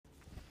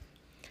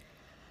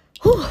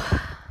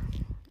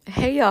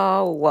Hey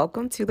y'all,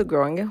 welcome to the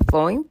Growing and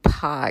Flowing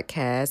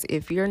podcast.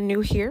 If you're new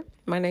here,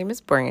 my name is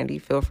Brandy.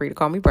 Feel free to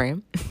call me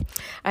Bram.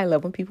 I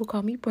love when people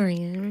call me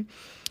Bram.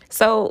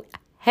 So,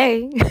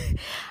 hey,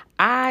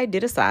 I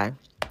did a sigh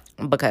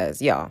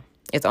because y'all,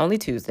 it's only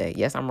Tuesday.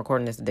 Yes, I'm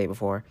recording this the day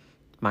before.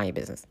 Mind your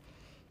business.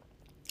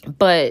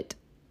 But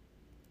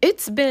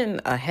it's been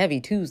a heavy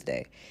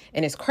Tuesday.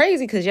 And it's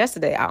crazy because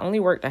yesterday I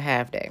only worked a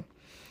half day.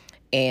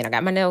 And I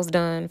got my nails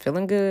done,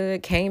 feeling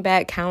good. Came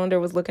back, calendar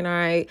was looking all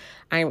right.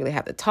 I didn't really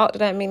have to talk to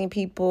that many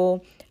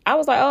people. I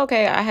was like, oh,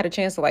 okay, I had a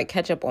chance to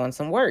catch up on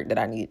some work that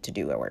I needed to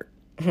do at work.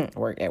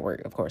 Work at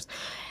work, of course.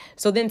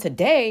 So then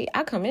today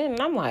I come in and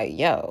I'm like,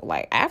 yo,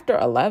 after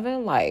 11,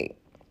 I'm like,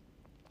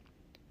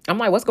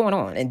 what's going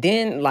on? And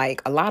then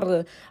a lot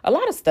of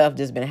stuff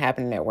just been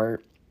happening at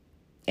work.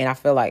 And I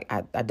feel like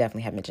I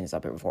definitely have mentioned this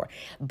up here before.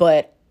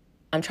 But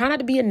I'm trying not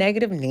to be a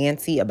negative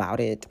Nancy about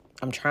it.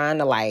 I'm trying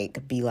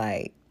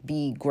to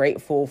be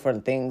grateful for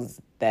the things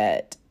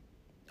that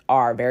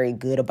are very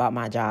good about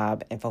my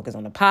job and focus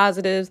on the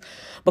positives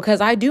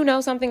because I do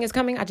know something is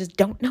coming. I just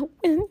don't know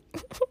when.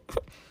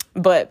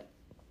 But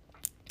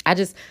I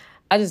just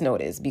know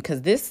it is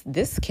because this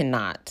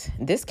cannot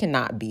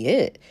be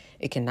it.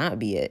 It cannot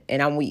be it.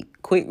 And I'm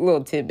weak. Quick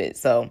little tidbit.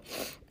 So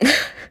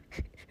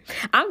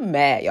I'm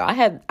mad, y'all.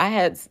 I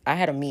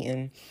had a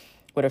meeting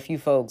with a few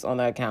folks on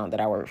the account that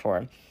I work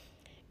for.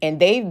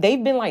 And they've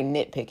been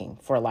nitpicking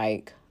for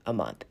a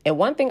month. And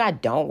one thing I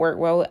don't work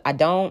well with, I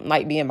don't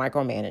like being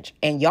micromanaged.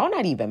 And y'all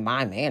not even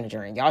my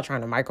manager and y'all trying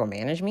to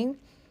micromanage me.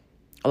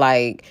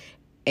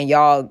 And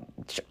y'all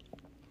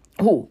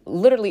who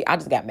literally I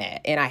just got mad.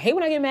 And I hate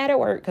when I get mad at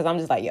work because I'm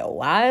just like, yo,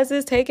 why is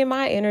this taking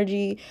my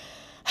energy?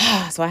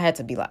 So I had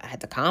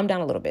to calm down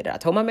a little bit. I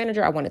told my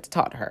manager I wanted to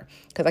talk to her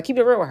because I keep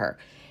it real with her.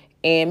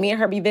 And me and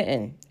her be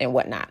venting and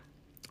whatnot.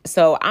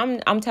 So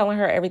I'm telling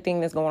her everything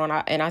that's going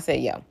on. And I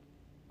said, yo,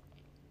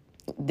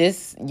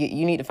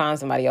 you need to find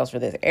somebody else for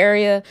this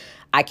area.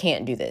 I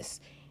can't do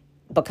this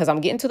because I'm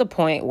getting to the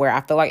point where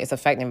I feel like it's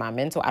affecting my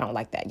mental. I don't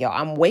like that. Yo,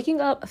 I'm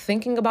waking up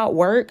thinking about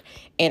work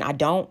and I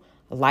don't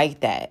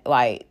like that.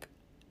 I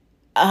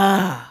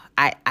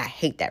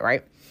hate that,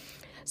 right?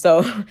 So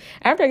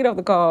after I get off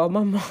the call,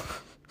 my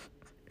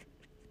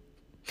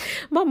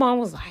mom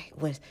was like,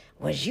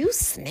 was you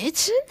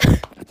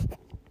snitching?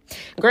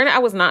 Granted, I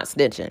was not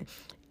snitching.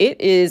 It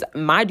is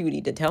my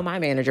duty to tell my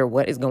manager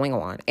what is going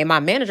on. And my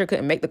manager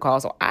couldn't make the call,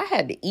 so I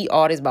had to eat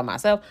all this by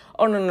myself.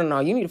 Oh, no.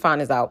 You need to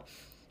find this out.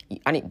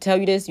 I need to tell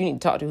you this. You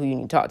need to talk to who you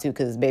need to talk to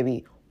because,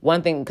 baby,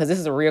 one thing, because this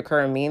is a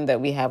reoccurring meme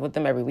that we have with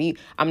them every week.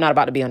 I'm not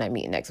about to be on that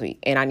meeting next week.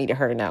 And I needed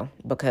her to know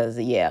because,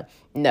 yeah,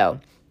 no.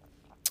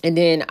 And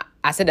then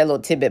I said that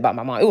little tidbit about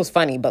my mom. It was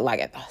funny, but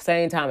at the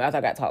same time, after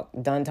I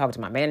got done talking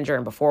to my manager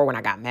and before when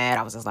I got mad,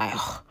 I was just like,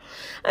 oh,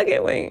 I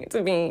can't wait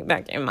to be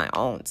back in my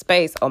own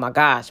space. Oh my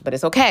gosh, but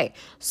it's okay.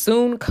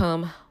 Soon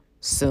come.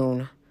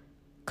 So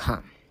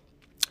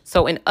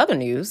in other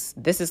news,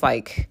 this is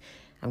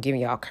I'm giving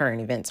y'all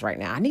current events right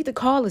now. I need to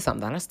call it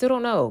something. I still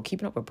don't know.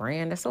 Keeping up with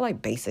brand, that's so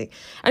basic.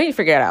 I need to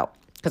figure it out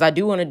because I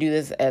do want to do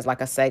this as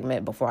a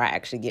segment before I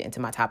actually get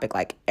into my topic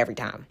every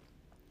time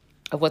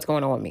of what's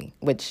going on with me,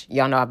 which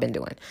y'all know I've been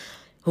doing.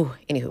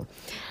 Anywho.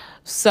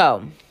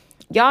 So,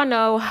 y'all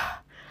know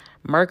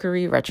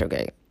Mercury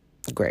retrograde.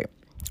 Great,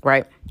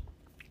 right?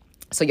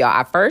 So, y'all,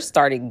 I first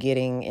started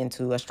getting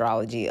into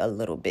astrology a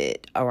little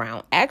bit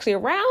around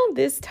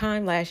this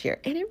time last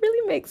year. And it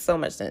really makes so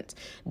much sense.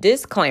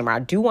 Disclaimer, I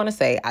do want to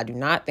say I do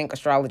not think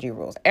astrology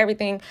rules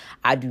everything.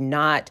 I do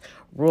not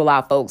rule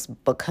out folks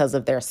because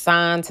of their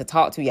sign to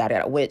talk to, yada,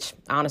 yada, which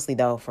honestly,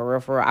 though, for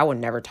real, I would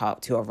never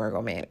talk to a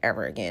Virgo man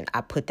ever again.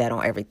 I put that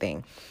on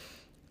everything.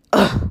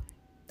 Ugh,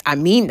 I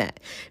mean that.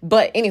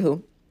 But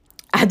anywho,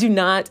 I do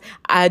not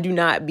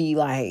be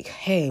like,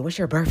 hey, what's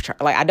your birth chart?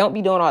 I don't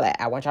be doing all that.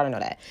 I want y'all to know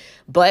that.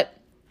 But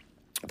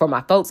for my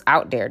folks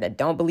out there that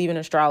don't believe in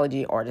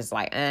astrology or just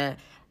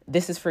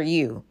this is for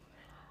you.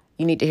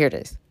 You need to hear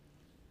this.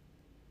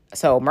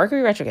 So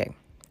Mercury retrograde,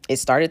 it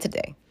started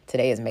today.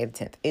 Today is May the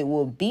 10th. It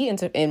will be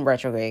in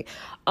retrograde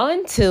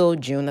until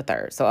June the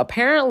 3rd. So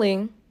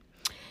apparently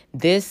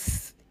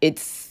it's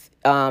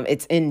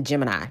in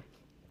Gemini,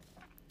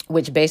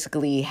 which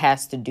basically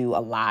has to do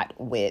a lot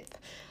with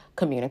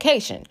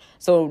communication.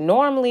 So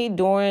normally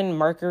during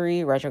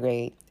Mercury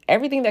retrograde,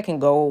 everything that can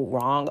go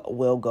wrong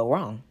will go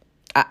wrong.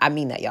 I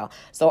mean that, y'all.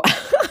 So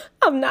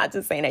I'm not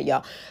just saying that,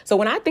 y'all. So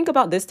when I think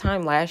about this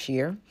time last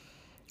year,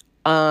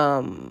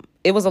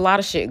 it was a lot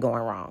of shit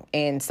going wrong.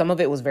 And some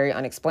of it was very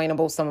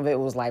unexplainable. Some of it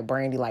was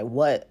Brandy,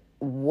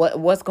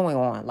 what's going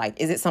on?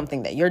 Is it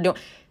something that you're doing?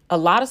 A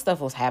lot of stuff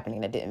was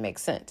happening that didn't make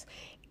sense.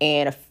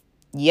 And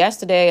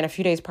yesterday and a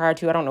few days prior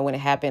to, I don't know when it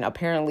happened,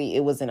 apparently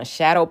it was in a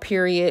shadow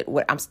period.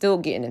 I'm still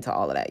getting into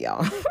all of that,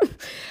 y'all.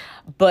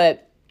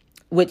 But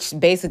which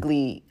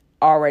basically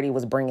already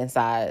was bringing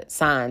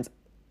signs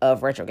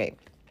of retrograde.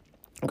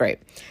 Great.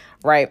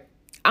 Right.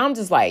 I'm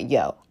just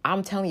yo,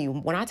 I'm telling you,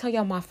 when I tell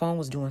y'all my phone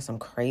was doing some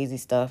crazy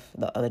stuff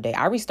the other day,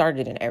 I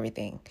restarted it and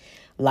everything.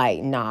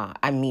 Like, nah,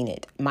 I mean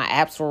it. My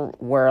apps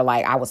were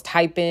like, I was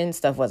typing,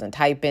 stuff wasn't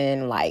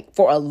typing, like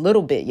for a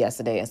little bit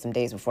yesterday and some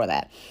days before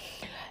that.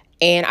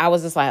 And I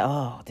was just like,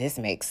 oh, this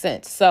makes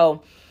sense.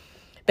 So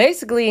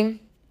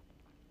basically,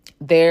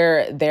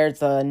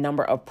 there's a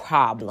number of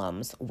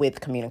problems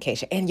with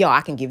communication. And y'all,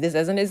 I can give this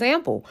as an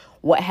example.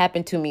 What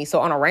happened to me?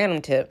 So on a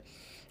random tip,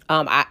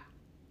 I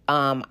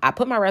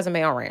put my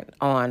resume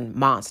on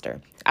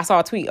Monster. I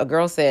saw a tweet. A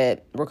girl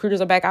said, recruiters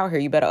are back out here.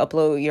 You better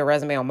upload your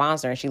resume on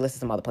Monster. And she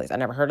listed some other place. I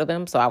never heard of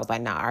them. So I was like,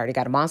 nah, I already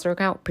got a Monster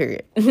account,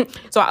 period.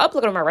 So I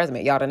uploaded my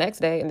resume. Y'all, the next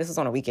day, and this was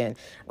on a weekend,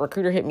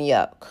 recruiter hit me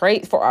up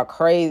for a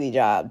crazy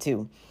job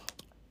too.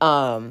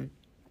 But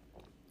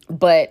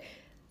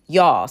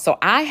y'all, so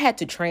I had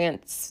to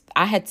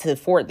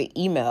forward the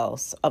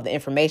emails of the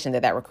information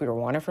that recruiter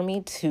wanted from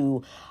me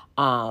to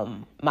my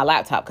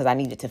laptop because I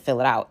needed to fill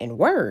it out in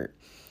Word.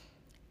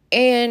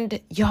 And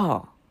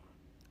y'all,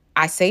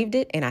 I saved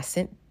it and I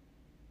sent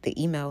the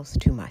emails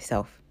to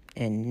myself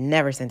and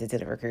never sent it to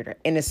the recruiter.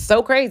 And it's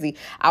so crazy.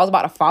 I was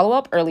about to follow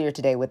up earlier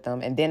today with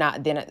them, and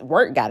then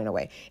work got in the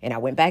way. And I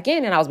went back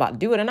in and I was about to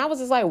do it. And I was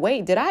just like,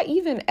 wait, did I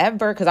even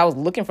ever? Because I was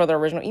looking for the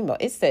original email.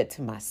 It said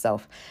to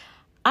myself,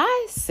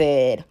 I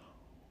said,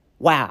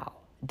 wow,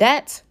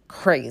 that's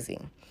crazy.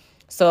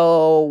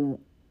 So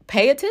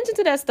pay attention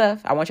to that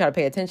stuff. I want y'all to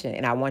pay attention,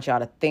 and I want y'all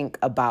to think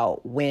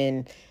about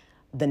when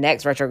the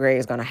next retrograde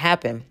is going to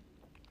happen.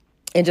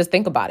 And just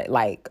think about it,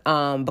 like,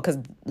 because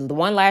the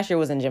one last year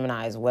was in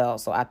Gemini as well.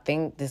 So I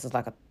think this is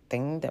like a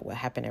thing that will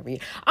happen every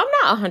year. I'm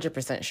not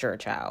 100% sure,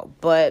 child,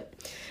 but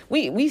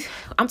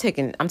I'm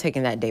taking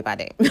that day by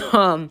day.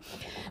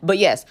 But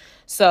yes,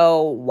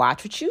 so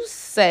watch what you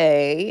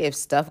say. If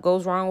stuff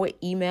goes wrong with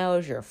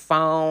emails, your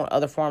phone,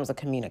 other forms of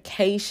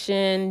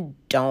communication,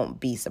 don't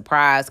be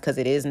surprised, because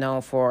it is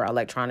known for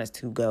electronics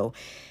to go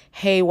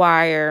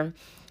haywire.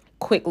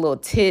 Quick little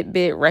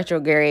tidbit,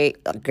 retrograde,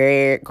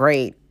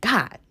 grade.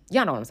 God,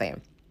 y'all know what I'm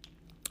saying.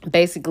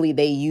 Basically,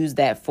 they use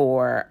that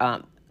for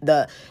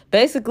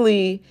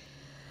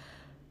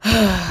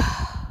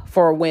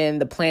for when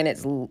the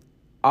planets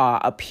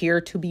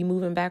appear to be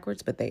moving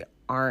backwards, but they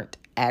aren't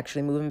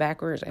actually moving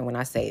backwards. And when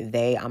I say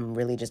they, I'm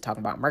really just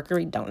talking about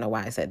Mercury. Don't know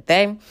why I said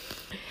they.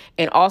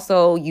 And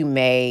also, you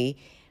may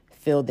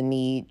feel the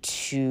need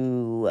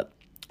to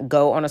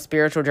go on a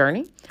spiritual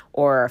journey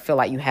or feel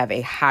like you have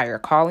a higher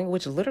calling,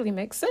 which literally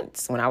makes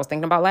sense when I was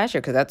thinking about last year,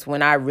 because that's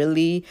when I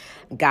really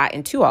got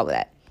into all of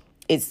that.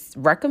 It's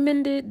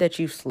recommended that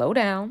you slow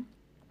down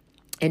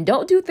and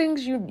don't do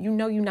things you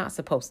know you're not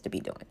supposed to be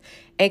doing.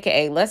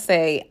 AKA, let's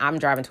say I'm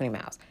driving 20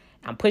 miles.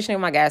 I'm pushing in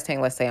my gas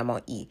tank. Let's say I'm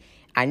on E.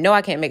 I know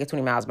I can't make it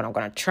 20 miles, but I'm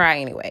going to try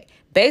anyway.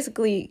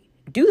 Basically,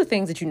 do the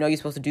things that you know you're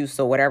supposed to do,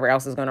 so whatever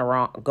else is going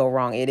to go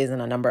wrong, it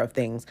isn't a number of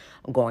things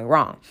going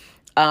wrong.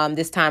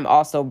 This time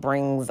also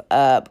brings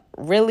up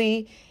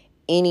really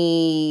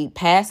any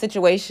past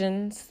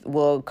situations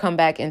will come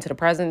back into the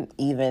present,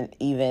 even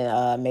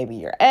maybe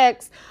your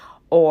ex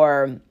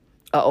or an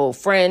old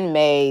friend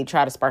may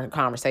try to spark a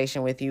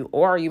conversation with you,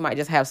 or you might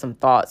just have some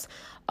thoughts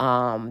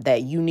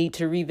that you need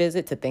to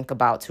revisit, to think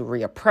about, to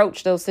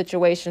reapproach those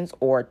situations,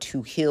 or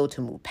to heal,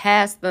 to move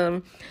past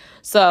them.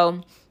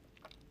 So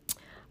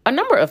a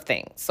number of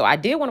things. So I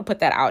did want to put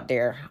that out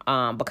there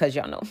because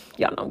y'all know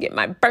get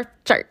my birth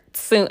chart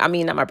soon. I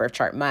mean, not my birth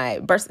chart, my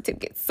birth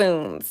certificate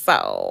soon.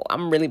 So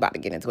I'm really about to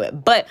get into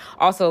it. But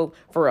also,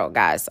 for real,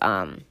 guys,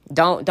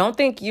 don't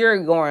think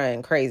you're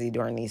going crazy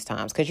during these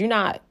times, because you're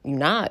not.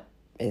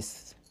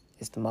 It's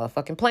the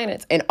motherfucking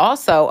planets. And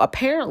also,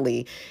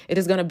 apparently, it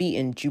is going to be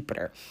in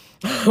Jupiter,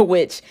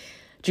 which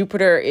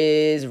Jupiter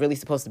is really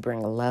supposed to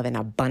bring love and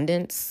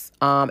abundance.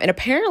 And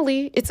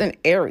apparently it's in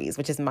Aries,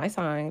 which is my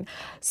sign.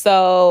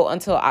 So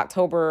until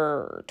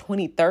October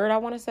 23rd, I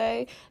want to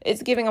say,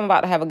 it's giving I'm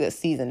about to have a good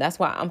season. That's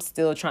why I'm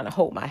still trying to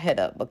hold my head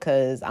up,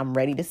 because I'm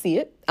ready to see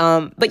it.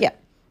 But yeah.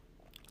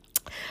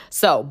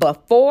 So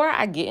before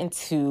I get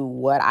into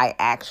what I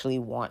actually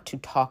want to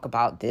talk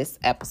about this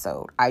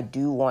episode, I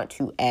do want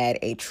to add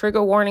a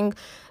trigger warning,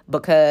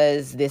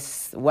 because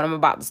what I'm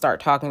about to start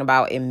talking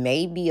about, it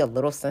may be a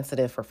little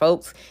sensitive for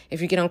folks.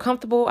 If you get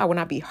uncomfortable, I will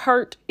not be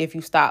hurt if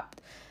you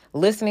stop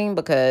listening,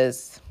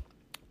 because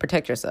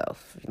protect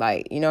yourself.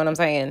 Like, you know what I'm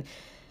saying?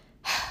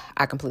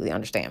 I completely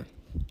understand.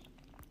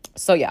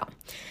 So y'all,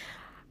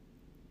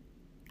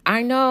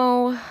 I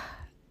know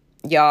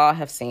y'all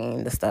have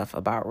seen the stuff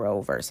about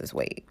Roe versus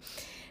Wade,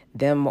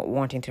 them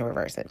wanting to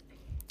reverse it.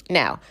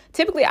 Now,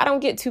 typically, I don't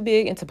get too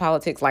big into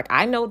politics. Like,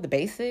 I know the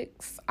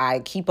basics. I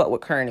keep up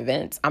with current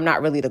events. I'm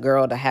not really the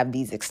girl to have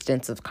these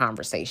extensive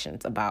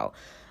conversations about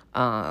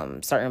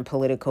certain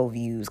political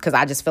views, because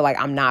I just feel like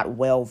I'm not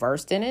well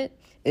versed in it.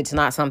 It's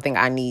not something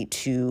I need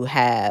to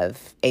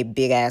have a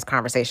big ass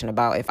conversation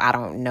about if I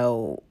don't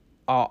know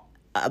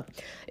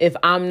if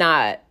I'm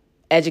not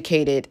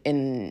educated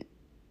in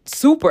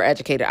super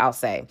educated, I'll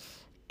say,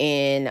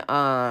 in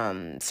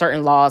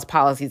certain laws,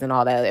 policies, and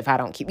all that. If I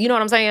don't keep, you know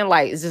what I'm saying?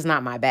 Like, it's just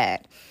not my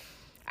bag.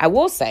 I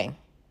will say,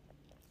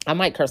 I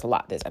might curse a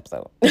lot this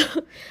episode.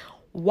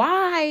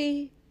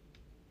 Why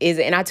is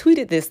it, and I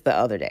tweeted this the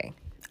other day,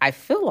 I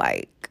feel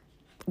like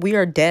We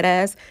are dead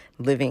ass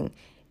living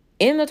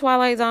in the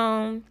Twilight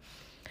Zone.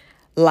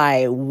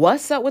 Like,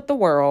 what's up with the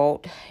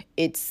world?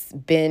 It's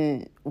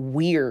been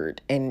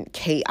weird and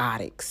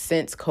chaotic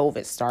since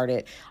COVID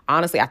started.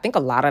 Honestly, I think a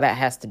lot of that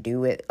has to do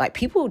with, like,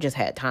 people just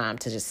had time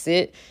to just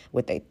sit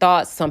with their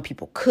thoughts. Some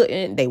people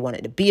couldn't. They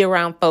wanted to be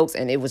around folks,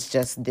 and it was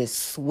just this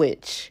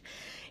switch.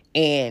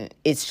 And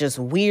it's just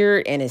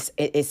weird, and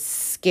it's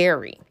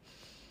scary.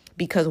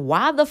 Because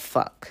why the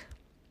fuck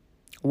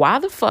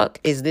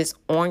is this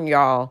on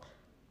y'all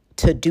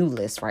to-do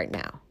list right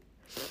now?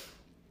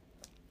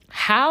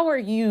 How are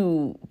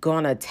you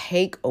gonna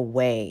take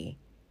away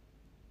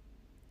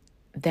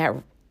that,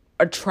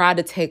 or try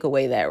to take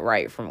away that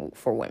right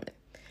for women?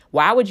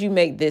 Why would you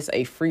make this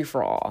a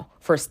free-for-all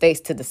for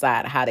states to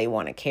decide how they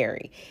want to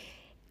carry?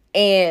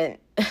 And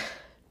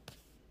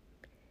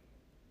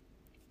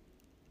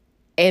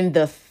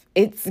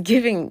it's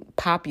giving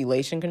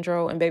population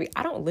control. And baby,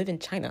 I don't live in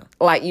China.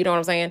 Like, you know what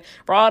I'm saying?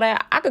 For all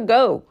that, I could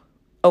go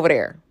over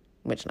there,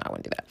 which no, I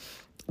wouldn't do that.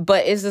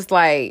 But it's just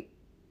like,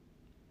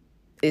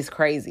 it's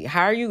crazy.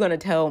 How are you going to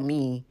tell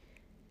me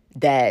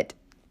that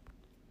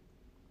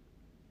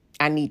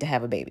I need to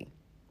have a baby?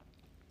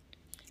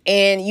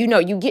 And, you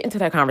get into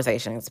that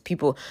conversations.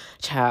 People,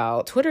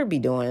 child, Twitter be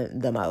doing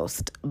the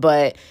most.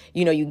 But,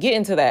 you get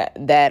into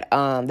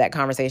that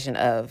conversation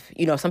of,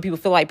 some people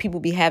feel like people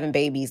be having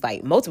babies,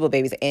 like multiple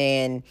babies,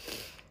 and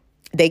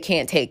they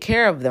can't take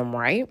care of them,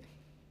 right?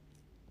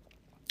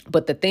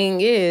 But the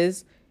thing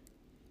is,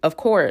 of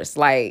course,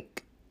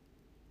 like,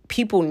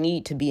 people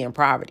need to be in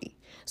poverty.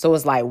 So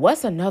it's like,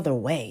 what's another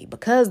way?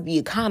 Because the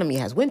economy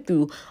has went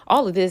through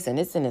all of this and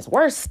it's in its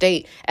worst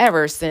state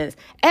ever since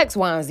X,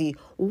 Y, and Z.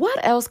 What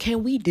else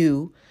can we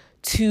do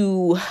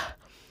to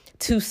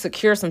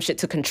secure some shit,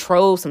 to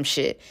control some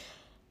shit?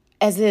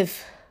 As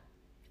if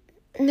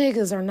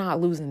niggas are not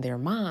losing their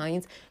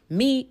minds,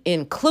 me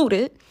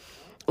included.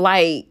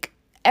 Like,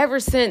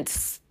 ever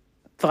since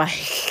the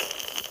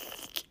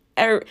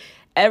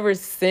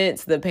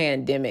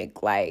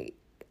pandemic, like,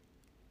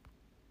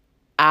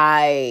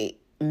 I've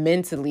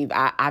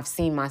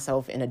seen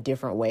myself in a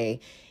different way,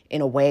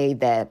 in a way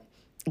that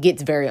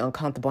gets very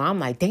uncomfortable. I'm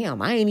like,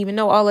 damn, I didn't even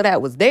know all of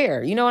that was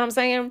there. You know what I'm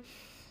saying?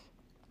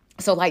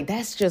 So, like,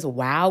 that's just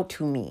wow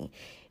to me.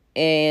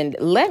 And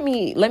let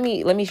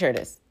me share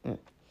this.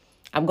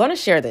 I'm going to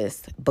share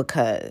this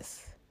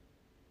because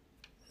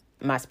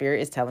my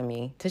spirit is telling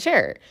me to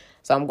share it.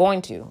 So I'm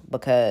going to,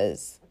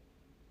 because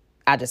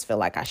I just feel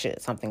like I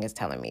should. Something is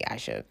telling me I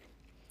should.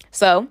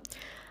 So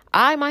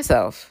I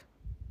myself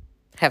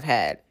have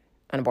had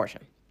an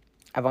abortion.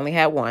 I've only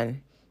had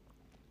one.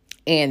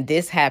 And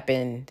this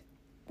happened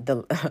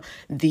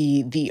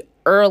the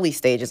early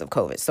stages of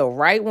COVID. So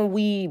right when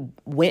we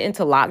went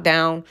into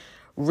lockdown,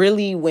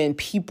 really when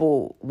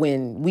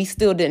we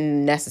still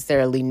didn't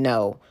necessarily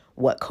know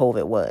what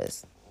COVID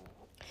was.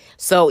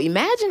 So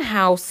imagine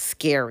how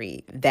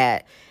scary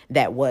that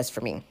was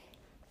for me.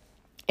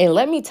 And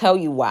let me tell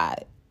you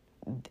why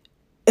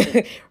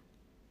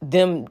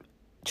them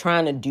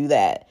trying to do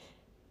that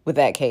with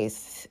that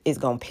case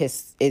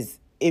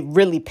it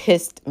really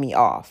pissed me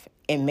off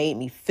and made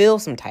me feel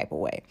some type of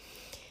way.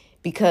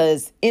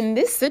 Because in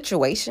this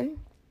situation,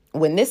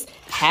 when this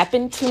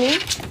happened to me,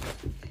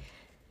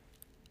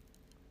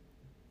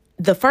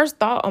 the first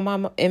thought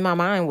in my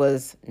mind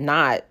was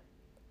not,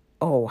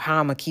 oh, how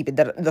I'm gonna keep it.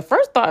 The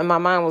first thought in my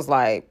mind was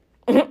like,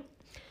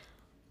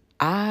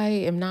 I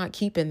am not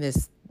keeping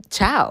this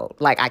child.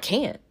 Like, I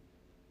can't.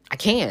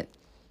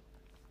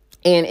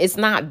 And it's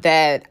not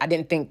that I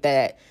didn't think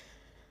that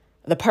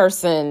the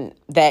person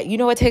that,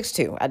 it takes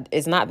two.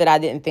 It's not that I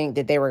didn't think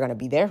that they were going to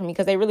be there for me,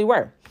 because they really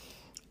were.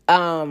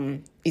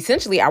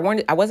 Essentially, I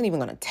wasn't even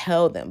going to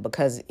tell them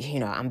because,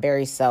 I'm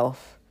very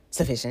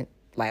self-sufficient.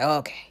 Like,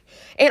 okay.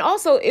 And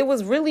also, it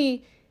was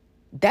really,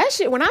 that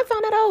shit, when I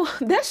found out,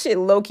 that shit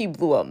low-key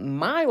blew up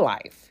my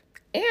life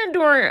and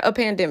during a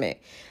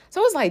pandemic.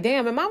 So it's like,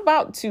 damn, am I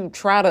about to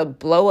try to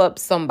blow up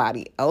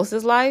somebody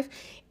else's life?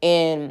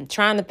 And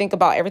trying to think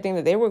about everything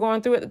that they were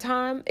going through at the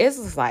time, it's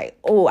just like,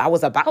 oh, I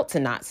was about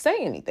to not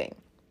say anything.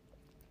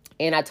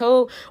 And I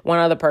told one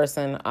other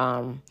person,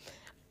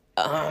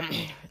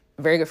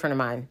 very good friend of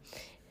mine,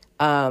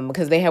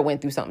 because they had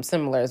went through something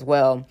similar as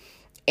well.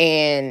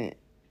 And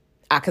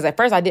because at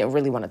first I didn't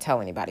really want to tell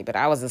anybody, but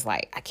I was just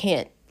like, I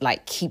can't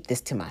like keep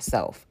this to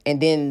myself.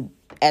 And then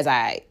as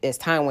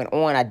time went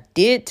on, I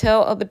did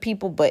tell other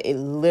people, but it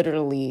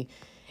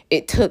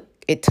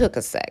took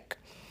a sec.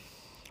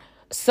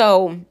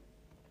 So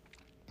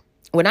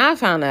when I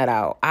found that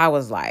out, I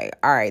was like,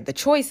 all right,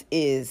 that's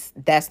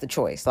the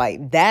choice.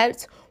 Like,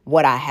 that's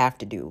what I have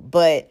to do.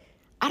 But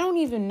I don't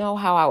even know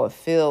how I would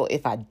feel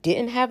if I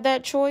didn't have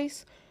that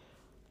choice.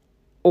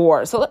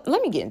 So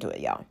let me get into it,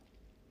 y'all.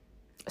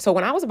 So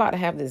when I was about to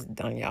have this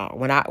done, y'all,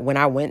 when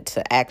I went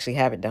to actually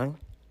have it done,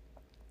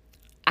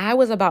 I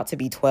was about to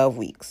be 12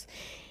 weeks.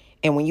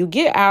 And when you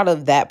get out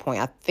of that point,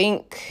 I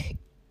think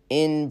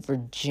in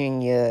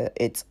Virginia,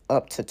 it's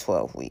up to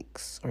 12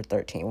 weeks or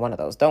 13, one of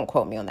those. Don't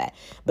quote me on that.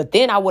 But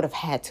then I would have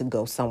had to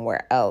go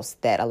somewhere else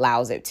that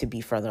allows it to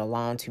be further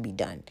along to be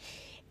done.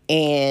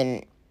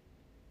 And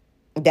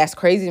that's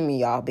crazy to me,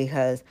 y'all,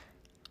 because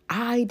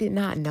I did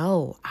not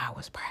know I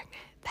was pregnant.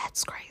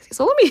 That's crazy.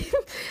 So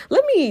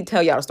let me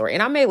tell y'all the story.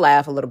 And I may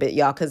laugh a little bit,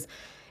 y'all, because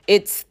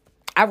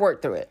I've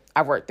worked through it.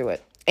 I've worked through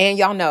it. And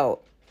y'all know,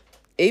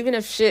 even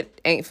if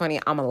shit ain't funny,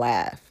 I'ma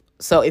laugh.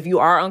 So if you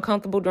are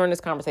uncomfortable during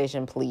this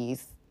conversation,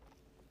 please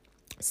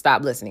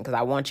stop listening, because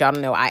I want y'all to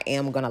know I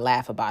am gonna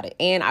laugh about it.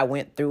 And I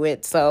went through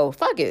it, so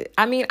fuck it.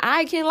 I mean,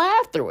 I can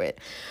laugh through it.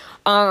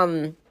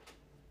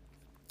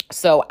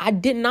 So I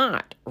did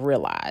not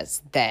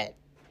realize that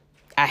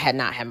I had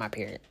not had my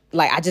period.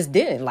 Like, I just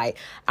didn't. Like,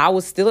 I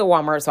was still at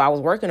Walmart, so I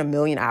was working a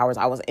million hours.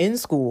 I was in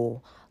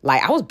school.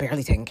 Like, I was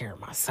barely taking care of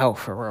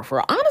myself, for real, for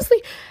real.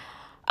 Honestly,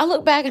 I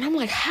look back and I'm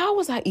like, how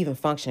was I even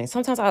functioning?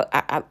 Sometimes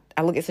I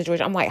look at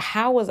situations, I'm like,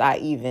 how was I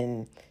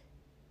even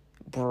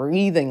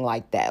breathing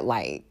like that?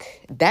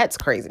 Like, that's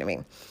crazy to me.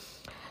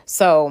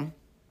 So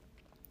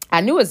I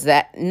knew I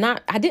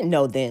didn't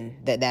know then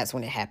that that's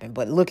when it happened,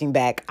 but looking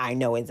back, I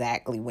know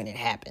exactly when it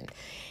happened.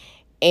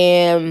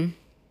 And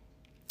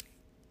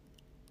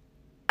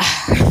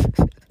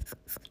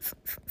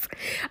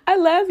I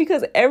laugh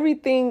because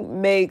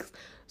everything makes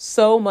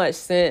so much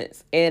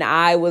sense. And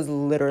I was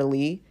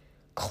literally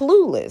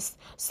clueless.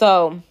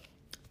 So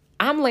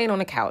I'm laying on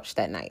the couch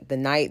that night, the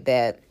night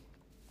that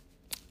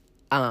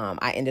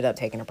I ended up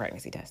taking a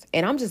pregnancy test.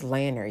 And I'm just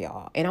laying there,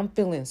 y'all. And I'm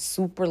feeling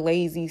super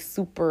lazy,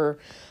 a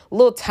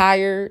little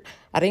tired.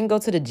 I didn't go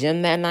to the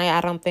gym that night,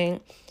 I don't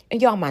think.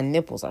 And y'all, my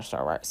nipples are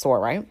sore,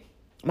 right?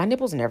 My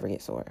nipples never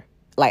get sore.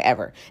 Like,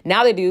 ever.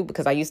 Now they do,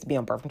 because I used to be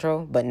on birth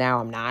control, but now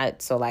I'm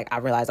not. So, like, I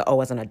realized,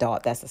 oh, as an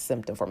adult, that's a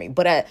symptom for me.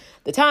 But at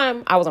the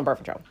time, I was on birth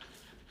control.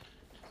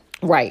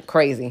 Right,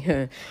 crazy.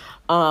 And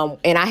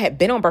I had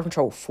been on birth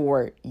control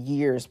for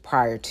years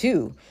prior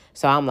to.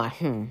 So I'm like,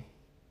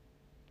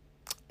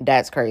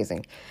 that's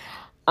crazy.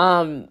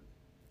 And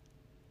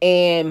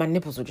my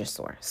nipples were just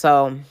sore.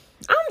 So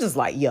I'm just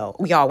like, yo,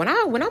 y'all, when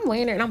I'm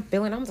laying there and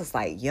I'm just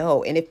like,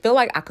 yo, and it felt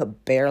like I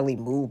could barely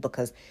move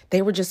because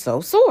they were just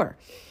so sore.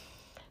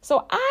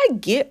 So I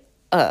get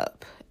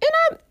up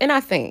and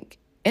I think,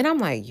 and I'm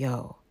like,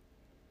 yo,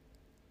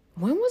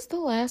 when was the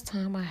last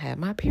time I had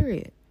my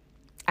period?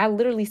 I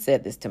literally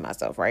said this to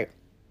myself, right?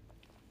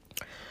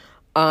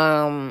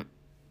 And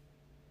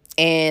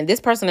this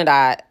person and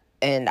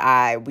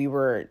I, we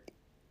were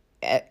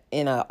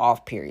in a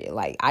off period.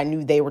 Like, I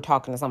knew they were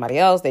talking to somebody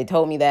else. They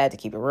told me that to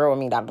keep it real with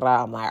me. Da, da,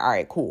 da. I'm like, all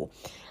right, cool.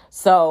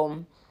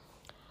 So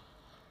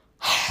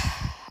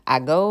I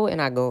go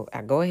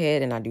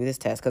ahead and I do this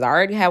test, because I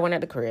already had one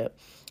at the crib,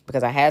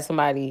 because I had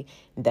somebody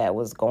that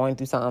was going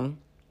through something.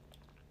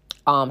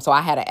 So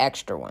I had an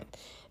extra one.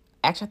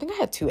 Actually, I think I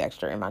had 2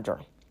 extra in my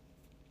drawer.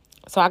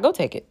 So I go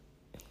take it.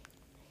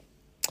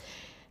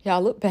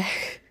 Y'all, look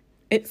back.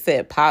 It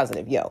said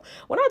positive. Yo,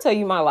 when I tell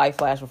you my life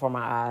flashed before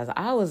my eyes,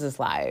 I was just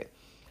like,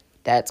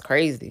 that's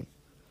crazy.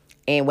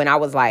 And when I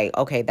was like,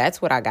 okay,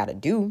 that's what I got to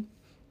do,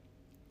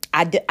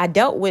 I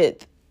dealt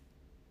with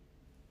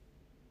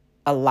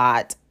a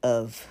lot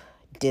of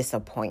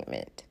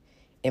disappointment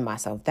in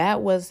myself.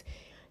 That was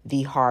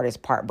the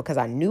hardest part, because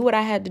I knew what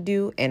I had to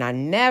do, and I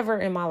never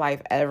in my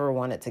life ever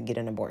wanted to get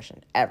an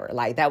abortion, ever.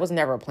 Like, that was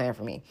never a plan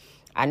for me.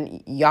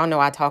 Y'all know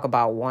I talk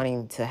about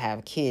wanting to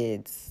have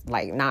kids,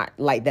 like, not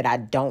like that. I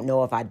don't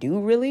know if I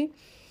do really,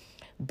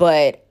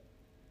 but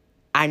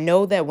I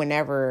know that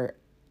whenever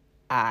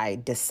I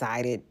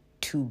decided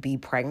to be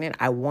pregnant,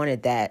 I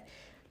wanted that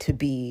to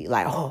be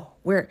like, oh,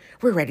 we're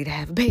ready to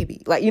have a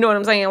baby. Like, you know what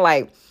I'm saying?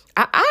 Like,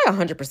 I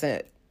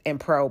 100% am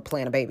pro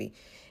plan a baby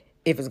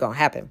if it's going to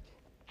happen.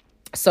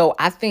 So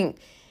I think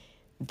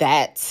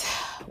that's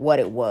what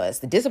it was.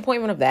 The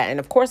disappointment of that. And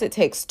of course it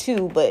takes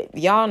 2, but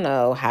y'all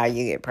know how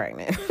you get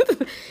pregnant.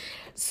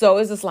 So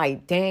it's just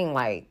like, dang,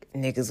 like,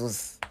 niggas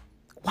was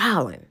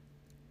wilding.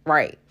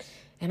 Right.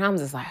 And I'm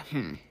just like,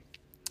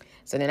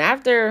 So then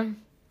after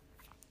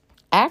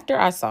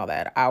I saw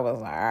that, I was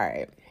like, all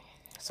right,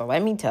 so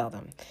let me tell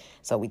them.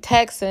 So we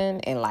texting,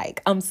 and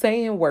like, I'm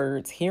saying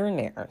words here and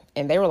there,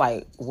 and they were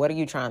like, what are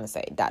you trying to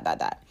say? ...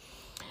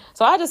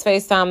 So I just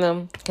FaceTime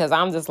them, because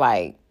I'm just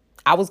like,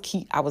 I was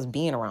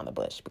being around the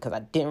bush, because I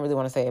didn't really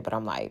want to say it, but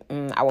I'm like,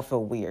 I would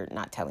feel weird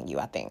not telling you,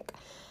 I think.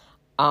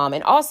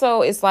 And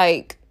also, it's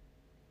like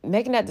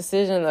making that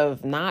decision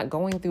of not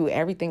going through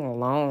everything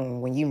alone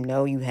when you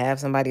know you have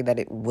somebody that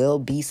it will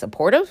be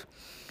supportive.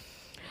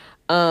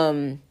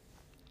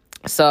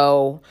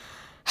 So,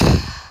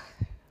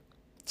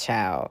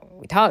 child,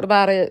 we talked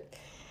about it.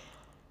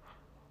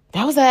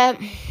 That was that.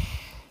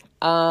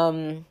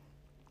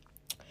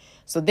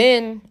 So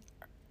then,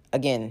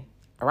 again,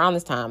 around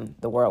this time,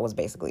 the world was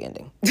basically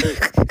ending.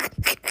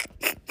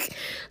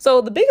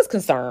 So the biggest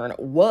concern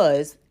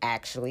was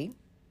actually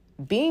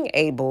being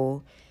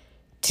able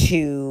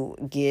to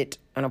get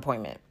an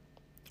appointment.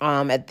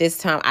 At this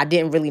time, I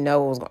didn't really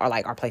know what was, or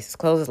like, our place is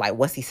closed. It's like,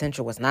 what's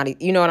essential, what's not,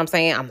 you know what I'm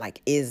saying? I'm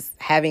like, is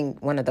having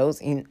one of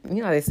those, you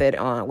know, they said,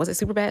 was it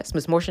Superbad,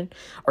 Smush Motion,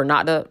 or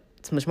not the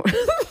Smush Motion?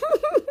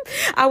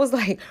 I was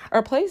like,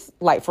 our place,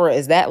 like,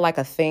 is that like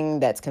a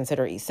thing that's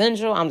considered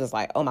essential? I'm just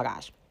like, oh my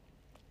gosh,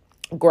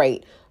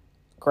 great.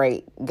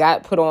 Great.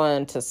 Got put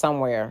on to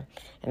somewhere.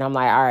 And I'm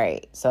like, all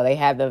right. So they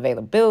had the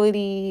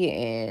availability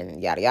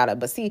and yada yada.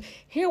 But see,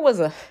 here was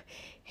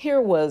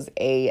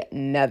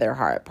another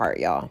hard part,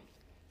 y'all.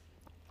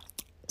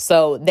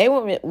 So they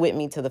went with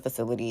me to the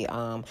facility,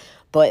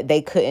 but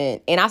they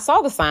couldn't. And I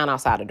saw the sign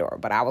outside the door,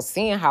 but I was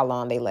seeing how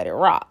long they let it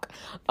rock.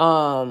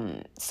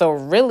 So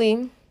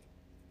really,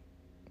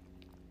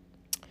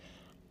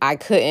 I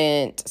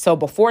couldn't. So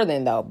before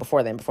then,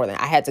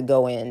 I had to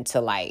go into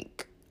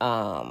like,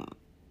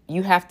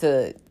 you have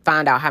to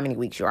find out how many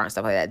weeks you are and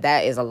stuff like that.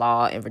 That is a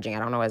law in Virginia.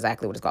 I don't know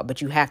exactly what it's called, but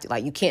you have to,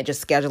 like, you can't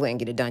just schedule it and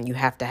get it done. You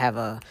have to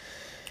have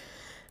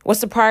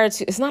what's the prior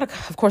to,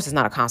 of course it's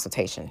not a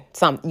consultation.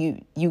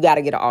 You got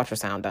to get an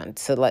ultrasound done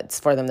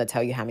for them to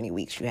tell you how many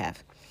weeks you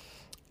have,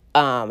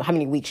 how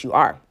many weeks you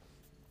are.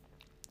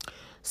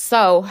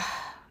 So,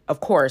 of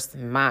course,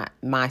 my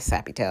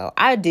sappy tail,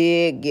 I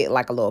did get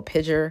like a little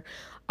picture,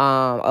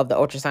 of the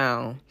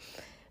ultrasound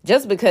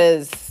just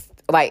because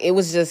like, it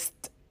was just,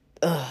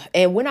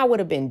 and when I would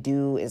have been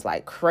due is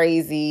like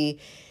crazy.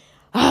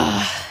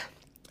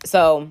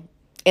 So,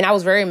 and I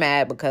was very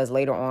mad because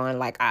later on,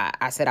 like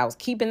I said I was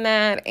keeping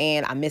that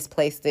and I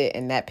misplaced it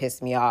and that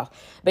pissed me off.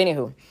 But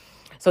anywho,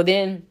 so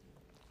then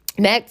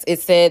next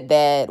it said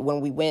that when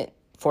we went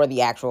for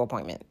the actual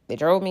appointment, they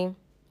drove me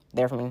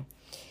there for me,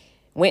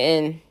 went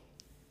in,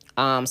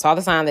 saw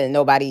the sign that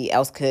nobody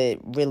else could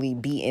really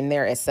be in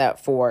there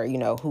except for,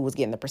 who was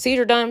getting the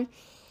procedure done.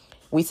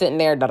 We sitting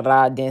there,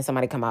 then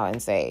somebody come out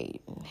and say,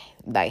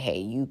 like, hey,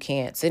 you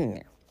can't sit in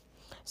there.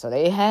 So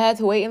they had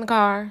to wait in the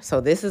car. So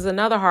this is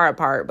another hard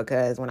part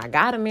because when I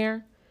got in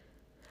there,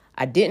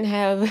 I didn't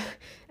have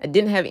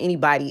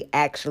anybody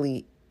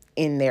actually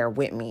in there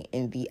with me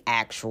in the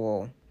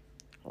actual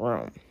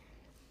room.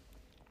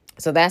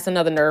 So that's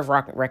another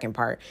nerve-wracking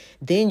part.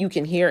 Then you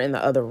can hear in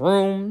the other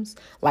rooms,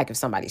 like if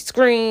somebody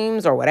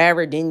screams or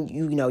whatever, then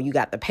you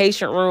got the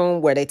patient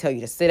room where they tell you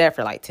to sit at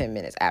for like 10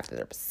 minutes after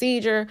the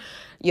procedure.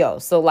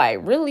 So like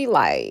really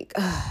like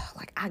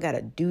I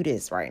gotta do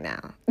this right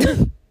now.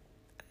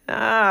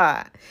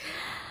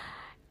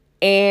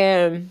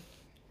 And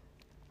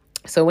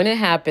so when it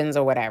happens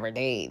or whatever,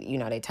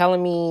 they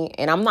telling me,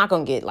 and I'm not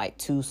gonna get like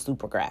too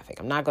super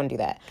graphic. I'm not gonna do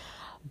that.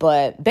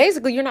 But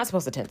basically, you're not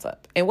supposed to tense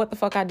up. And what the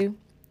fuck I do?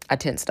 I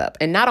tensed up,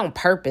 and not on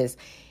purpose.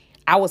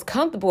 I was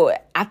comfortable.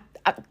 I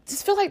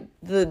just feel like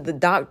the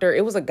doctor,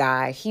 it was a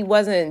guy. He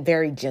wasn't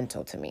very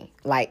gentle to me.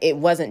 Like, it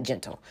wasn't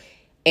gentle.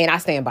 And I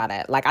stand by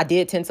that. Like, I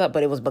did tense up,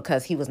 but it was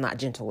because he was not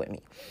gentle with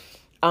me.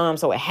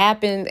 So it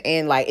happened,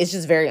 and like, it's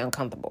just very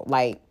uncomfortable.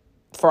 Like,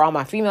 for all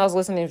my females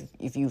listening,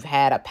 if you've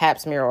had a pap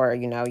smear or,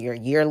 your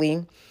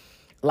yearly,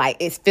 like,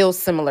 it feels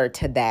similar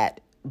to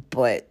that,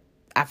 but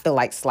I feel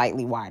like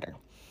slightly wider,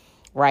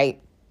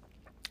 right?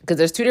 Because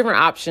there's two different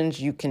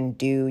options you can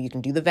do. You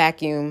can do the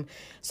vacuum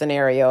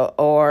scenario,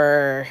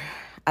 or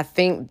I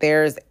think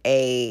there's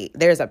a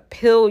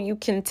pill you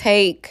can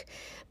take,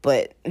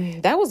 but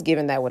that was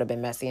given that would have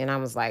been messy. And I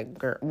was like,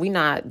 girl,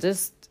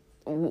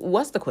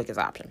 what's the quickest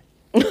option?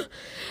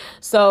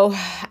 So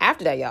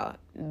after that, y'all,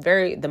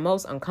 the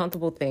most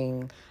uncomfortable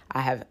thing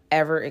I have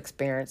ever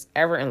experienced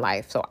ever in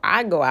life. So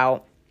I go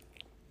out,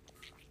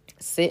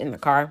 sit in the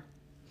car,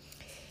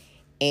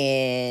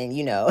 and,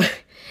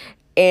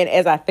 and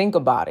as I think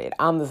about it,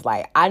 I'm just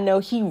like, I know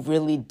he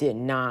really did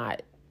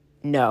not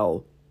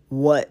know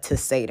what to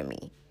say to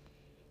me.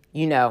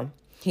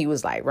 He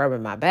was like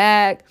rubbing my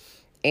back,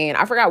 and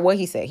I forgot what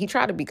he said. He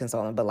tried to be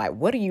consoling, but like,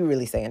 what do you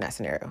really say in that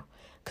scenario?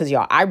 Because,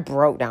 y'all, I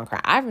broke down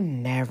crying. I've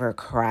never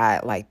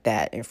cried like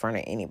that in front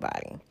of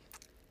anybody,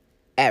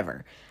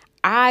 ever.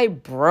 I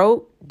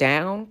broke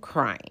down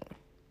crying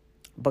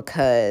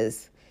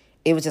because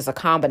it was just a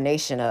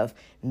combination of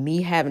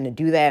me having to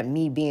do that,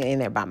 me being in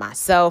there by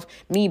myself,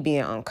 me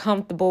being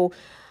uncomfortable.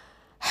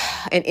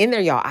 And in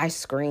there, y'all, I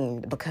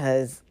screamed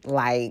because,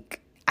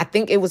 like,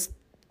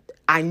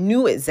 I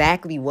knew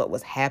exactly what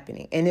was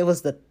happening. And it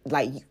was oh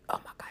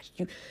my gosh,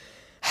 you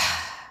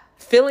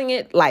feeling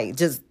it, like,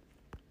 just,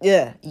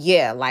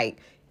 yeah, like,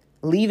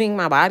 leaving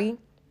my body.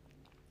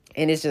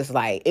 And it's just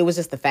like, it was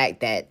just the fact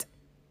that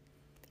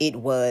it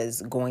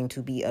was going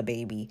to be a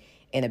baby,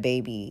 and a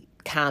baby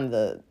kind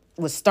of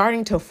was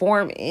starting to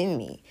form in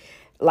me.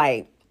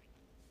 Like,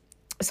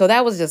 so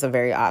that was just a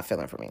very odd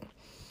feeling for me.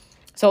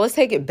 So let's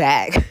take it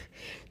back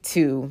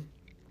to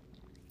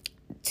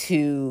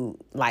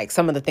like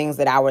some of the things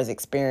that I was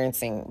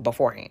experiencing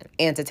beforehand.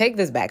 And to take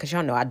this back, because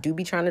y'all know I do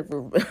be trying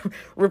to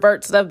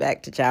revert stuff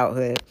back to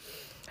childhood.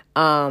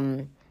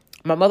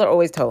 My mother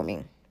always told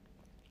me,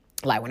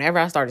 like, whenever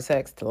I started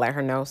sex, to let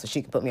her know so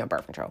she could put me on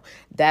birth control.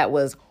 That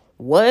was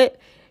what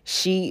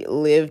she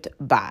lived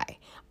by.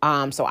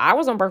 So I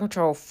was on birth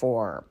control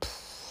for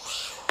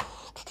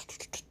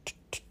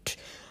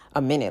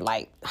a minute,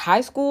 like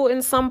high school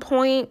in some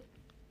point.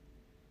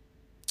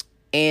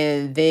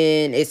 And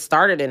then it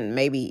started in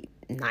maybe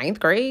 9th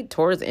grade,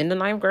 towards the end of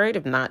 9th grade,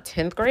 if not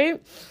 10th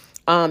grade.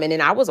 And then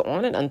I was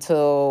on it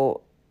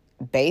until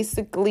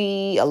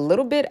basically a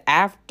little bit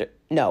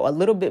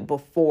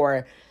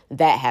before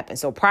that happened.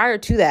 So prior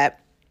to that,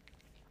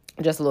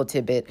 just a little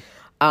tidbit,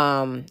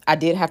 I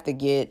did have to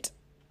get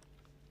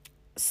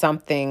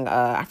something,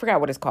 I forgot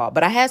what it's called,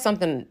 but I had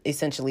something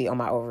essentially on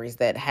my ovaries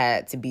that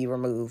had to be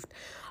removed,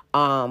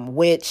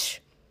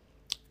 which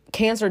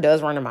cancer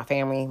does run in my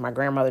family. My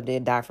grandmother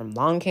did die from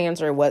lung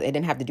cancer. It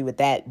didn't have to do with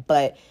that,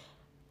 but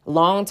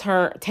long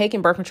term,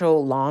 taking birth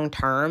control long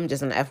term,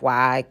 just an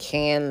FYI,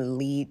 can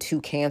lead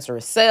to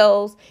cancerous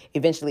cells.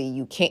 Eventually,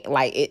 you can't,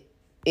 like,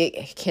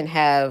 it can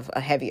have a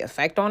heavy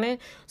effect on it.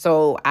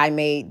 So I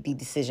made the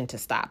decision to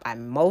stop. I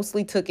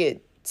mostly took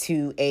it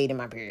to aid in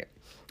my period.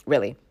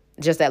 Really,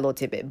 just that little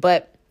tidbit.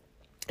 But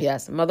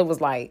yes, mother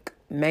was like,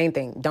 main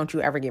thing, don't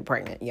you ever get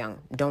pregnant young.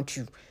 Don't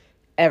you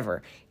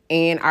ever.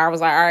 And I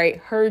was like, all right,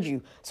 heard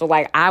you. So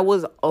like I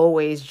was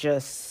always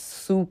just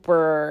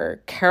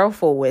super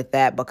careful with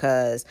that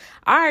because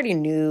I already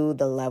knew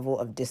the level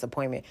of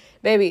disappointment.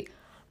 Baby,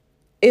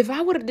 if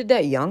I would have did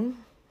that young,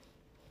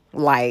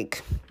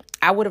 like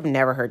I would have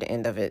never heard the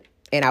end of it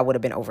and I would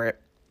have been over it.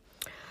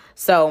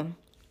 So,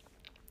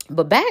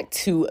 but back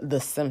to the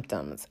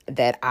symptoms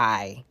that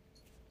I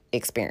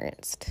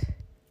experienced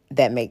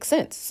that make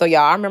sense. So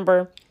y'all, I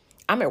remember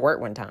I'm at work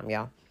one time,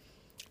 y'all.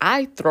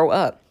 I throw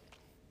up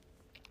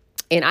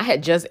and I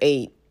had just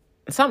ate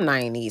something I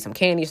ain't need, some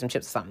candy, some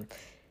chips, or something.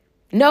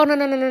 No.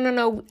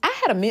 I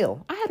had a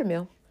meal.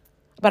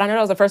 But I know that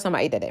was the first time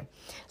I ate that day.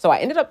 So I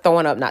ended up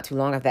throwing up not too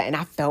long after that and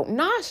I felt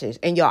nauseous.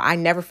 And y'all, I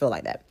never feel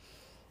like that.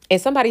 And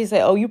somebody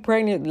said, oh, you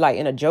pregnant, like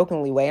in a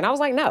jokingly way. And I was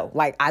like, no,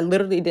 like I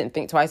literally didn't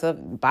think twice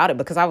about it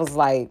because I was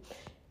like,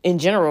 in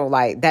general,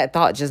 like that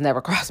thought just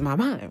never crossed my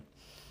mind.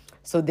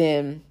 So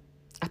then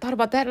I thought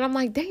about that and I'm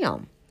like,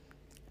 damn,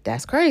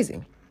 that's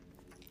crazy.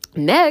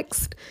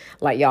 Next,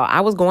 like y'all, I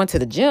was going to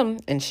the gym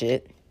and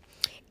shit.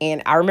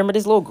 And I remember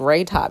this little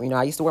gray top. You know,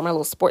 I used to wear my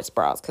little sports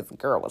bras because the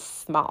girl was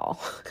small.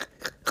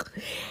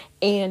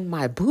 And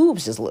my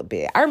boobs just looked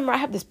big. I remember I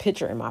have this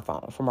picture in my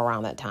phone from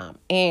around that time.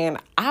 And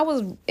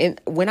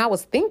when I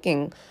was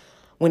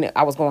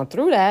going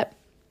through that,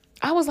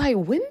 I was like,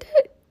 when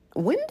did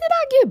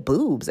I get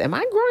boobs? Am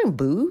I growing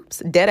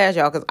boobs? Dead ass,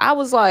 y'all. Because I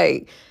was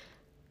like,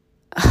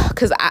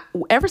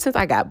 ever since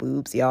I got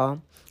boobs,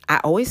 y'all, I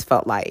always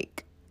felt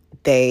like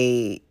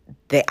I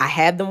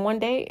had them one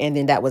day and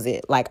then that was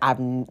it. Like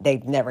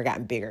they've never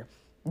gotten bigger.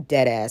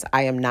 Dead ass.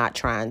 I am not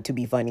trying to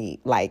be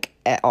funny, like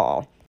at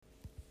all.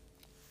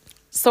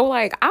 So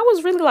like, I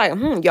was really like,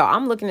 y'all,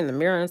 I'm looking in the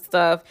mirror and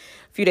stuff.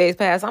 A few days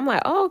passed. I'm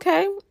like, oh,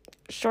 okay,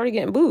 shorty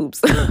getting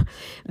boobs.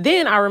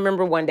 Then I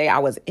remember one day I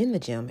was in the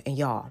gym and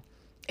y'all,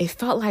 it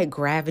felt like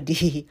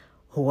gravity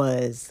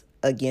was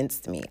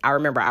against me. I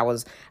remember I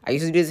used to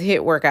do this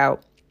HIIT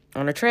workout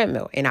on a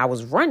treadmill and I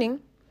was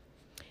running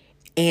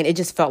and it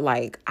just felt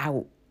like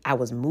I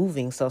was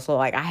moving. So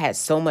like I had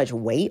so much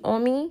weight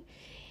on me.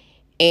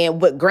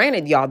 But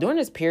granted, y'all, during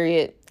this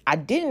period, I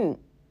think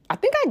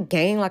I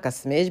gained like a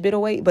smidge bit of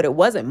weight, but it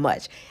wasn't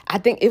much. I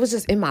think it was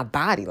just in my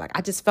body. Like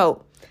I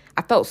felt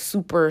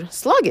super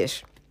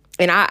sluggish.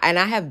 And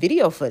I have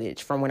video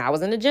footage from when I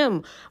was in the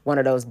gym one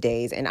of those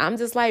days. And I'm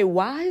just like,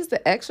 why is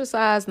the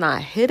exercise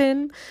not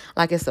hidden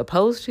like it's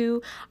supposed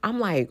to? I'm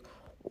like,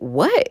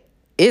 what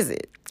is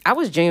it? I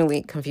was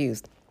genuinely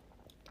confused.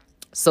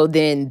 So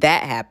then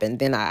that happened.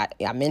 Then I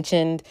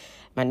mentioned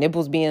my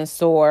nipples being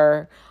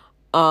sore.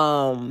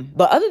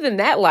 But other than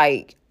that,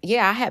 like,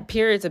 yeah, I had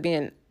periods of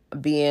being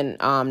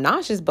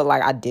nauseous, but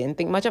like I didn't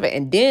think much of it.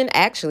 And then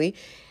actually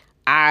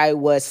I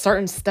was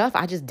certain stuff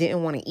I just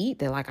didn't want to eat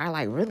that like I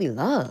like really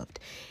loved.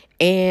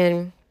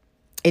 And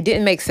it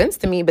didn't make sense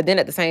to me. But then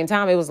at the same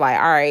time, it was like,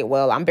 all right,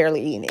 well, I'm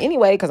barely eating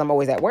anyway because I'm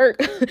always at work.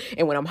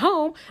 And when I'm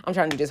home, I'm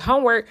trying to do this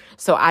homework.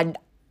 So I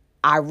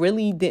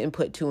really didn't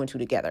put two and two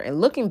together.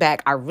 And looking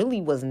back, I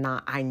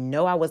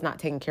know I was not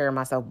taking care of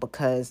myself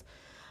because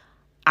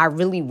I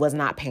really was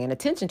not paying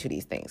attention to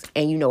these things.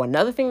 And you know,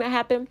 another thing that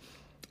happened,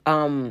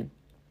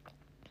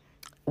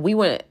 we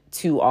went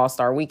to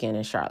All-Star Weekend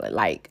in Charlotte.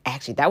 Like,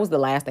 actually, that was the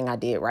last thing I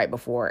did right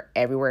before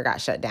everywhere got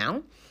shut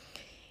down.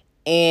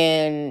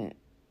 And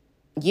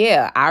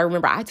yeah, I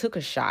remember I took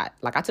a shot.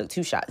 Like, I took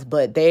 2 shots,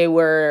 but I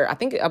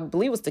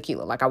believe it was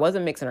tequila. Like, I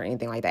wasn't mixing or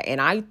anything like that.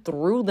 And I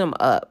threw them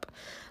up,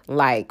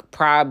 like,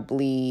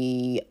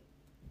 probably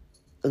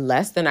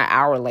less than an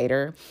hour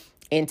later.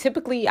 And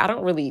typically,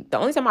 the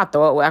only time I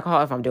throw up with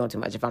alcohol if I'm doing too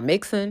much. If I'm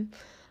mixing,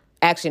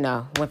 actually,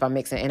 no, if I'm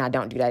mixing, and I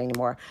don't do that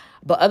anymore.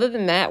 But other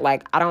than that,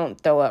 like, I don't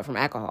throw up from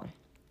alcohol.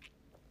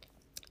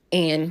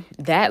 And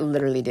that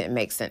literally didn't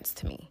make sense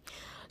to me.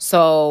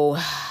 So,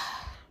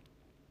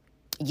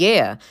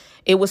 yeah,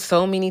 it was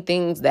so many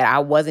things that I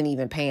wasn't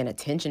even paying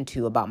attention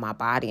to about my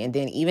body. And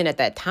then even at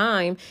that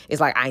time,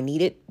 it's like I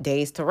needed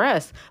days to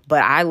rest.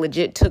 But I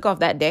legit took off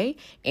that day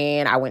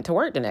and I went to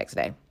work the next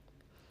day.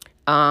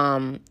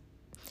 And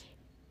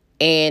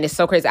it's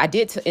so crazy. I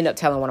did end up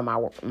telling one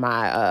of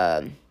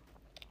my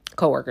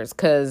coworkers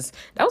because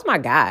that was my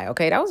guy.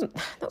 Okay, that was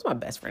my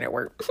best friend at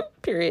work.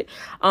 Period.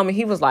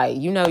 He was like,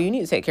 you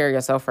need to take care of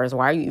yourself first.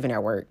 Why are you even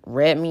at work?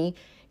 Read me,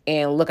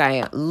 and look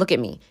at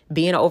me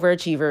being an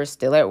overachiever,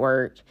 still at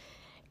work.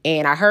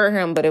 And I heard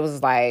him, but it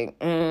was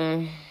like,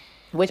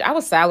 which I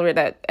was salaried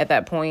at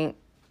that point.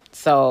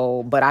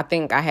 So, but I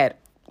think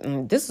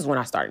this is when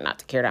I started not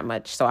to care that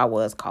much. So I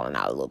was calling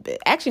out a little bit.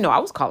 Actually, no, I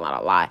was calling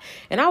out a lot.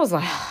 And I was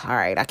like, all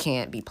right, I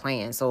can't be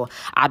playing. So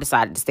I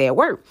decided to stay at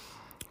work.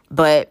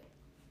 But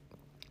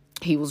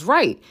he was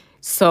right.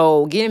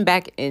 So getting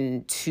back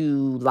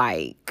into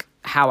like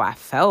how I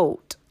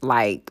felt,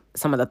 like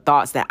some of the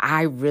thoughts that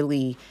I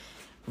really,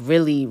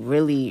 really,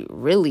 really,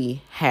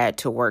 really had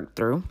to work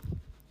through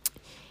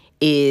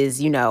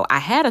is, I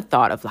had a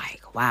thought of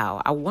like,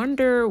 wow, I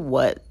wonder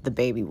what the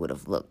baby would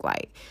have looked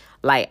like.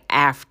 Like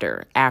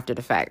after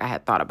the fact, I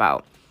had thought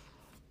about.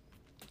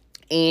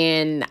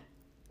 And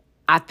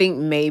I think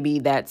maybe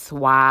that's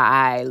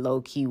why I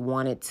low-key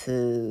wanted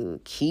to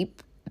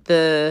keep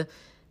the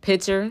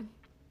picture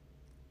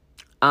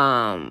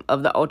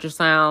of the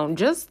ultrasound,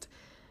 just,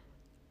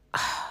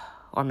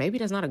 or maybe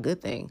that's not a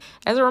good thing,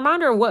 as a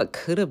reminder of what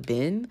could have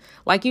been.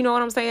 Like, you know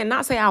what I'm saying?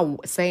 Not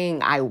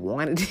saying I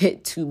wanted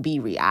it to be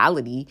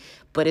reality,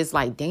 but it's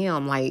like,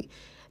 damn, like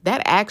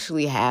that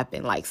actually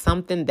happened. Like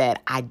something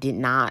that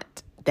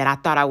that I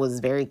thought I was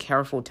very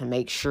careful to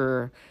make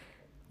sure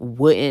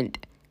wouldn't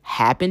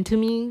happen to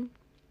me,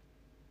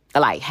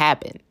 like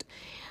happened.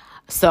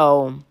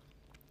 So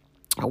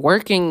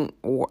working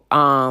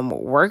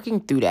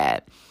through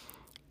that,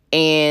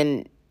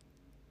 and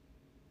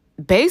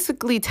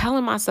basically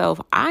telling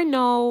myself, I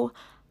know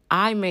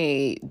I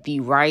made the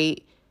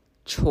right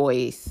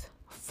choice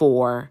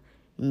for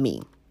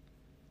me.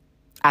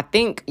 I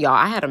think, y'all,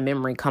 I had a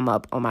memory come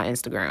up on my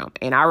Instagram,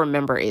 and I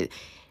remember it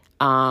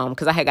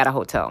because I had got a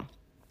hotel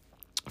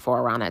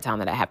for around that time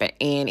that happened,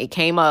 and it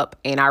came up,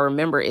 and I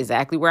remember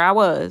exactly where I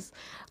was,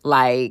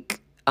 like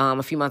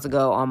a few months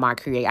ago on my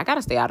Create. I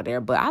gotta stay out of there,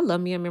 but I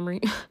love me a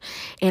memory.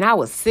 And I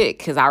was sick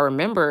because I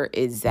remember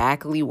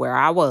exactly where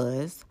I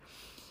was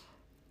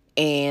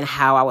and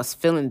how I was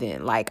feeling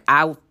then. Like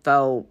I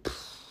felt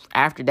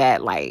after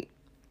that, like,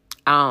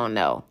 I don't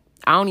know.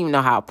 I don't even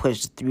know how I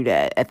pushed through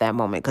that at that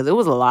moment, because it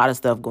was a lot of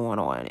stuff going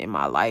on in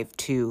my life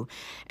too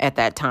at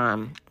that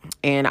time.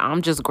 And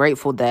I'm just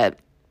grateful that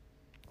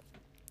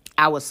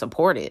I was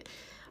supported.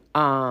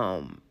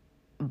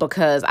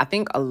 Because I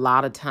think a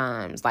lot of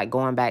times, like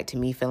going back to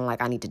me feeling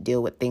like I need to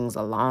deal with things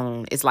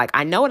alone, it's like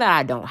I know that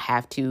I don't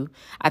have to.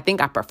 I think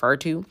I prefer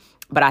to.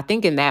 But I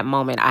think in that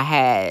moment I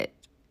had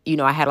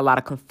a lot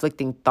of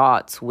conflicting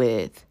thoughts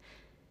with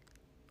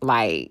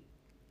like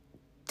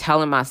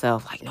telling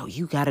myself like, no,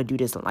 you got to do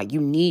this. Like, you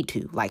need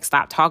to, like,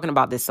 stop talking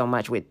about this so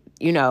much with,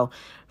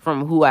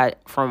 from who I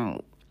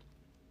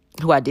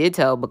did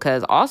tell,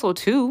 because also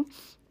too,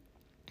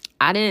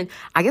 I didn't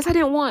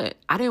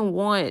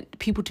want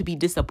people to be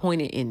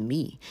disappointed in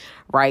me,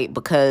 right?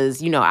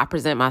 Because, I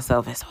present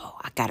myself as, oh,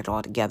 I got it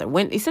all together,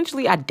 when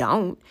essentially I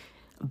don't.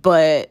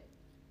 But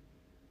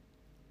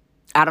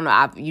I don't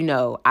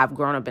know. I've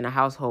grown up in a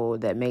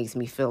household that makes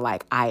me feel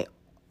like I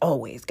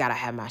always got to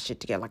have my shit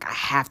together. Like I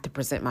have to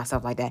present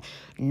myself like that.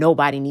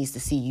 Nobody needs to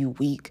see you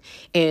weak.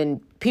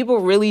 And people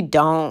really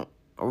don't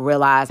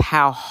realize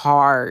how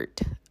hard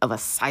of a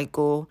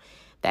cycle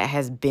that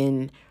has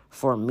been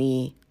for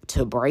me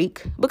to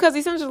break, because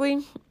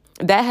essentially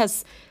that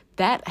has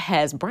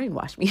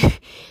brainwashed me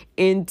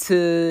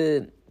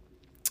into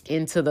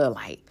the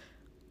like,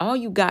 all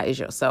you got is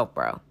yourself,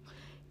 bro.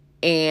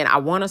 And I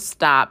want to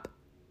stop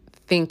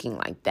thinking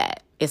like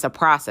that. It's a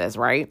process,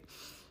 right?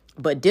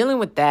 But dealing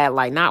with that,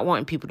 like not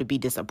wanting people to be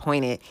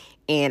disappointed.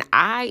 And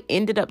I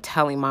ended up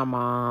telling my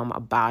mom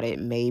about it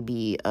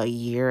maybe a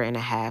year and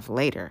a half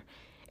later.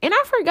 And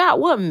I forgot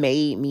what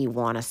made me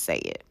want to say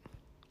it.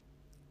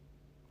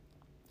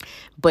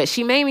 But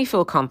she made me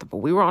feel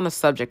comfortable. We were on the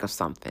subject of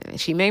something, and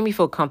she made me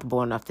feel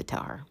comfortable enough to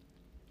tell her.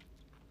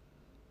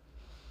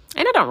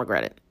 And I don't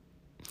regret it.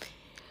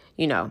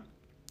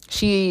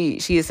 She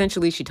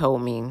essentially, she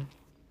told me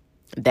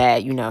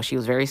that, she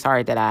was very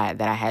sorry that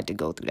I had to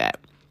go through that.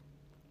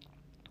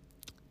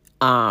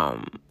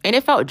 And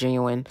it felt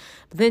genuine.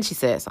 But then she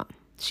said something.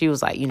 She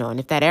was like, and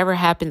if that ever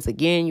happens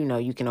again,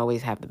 you can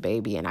always have the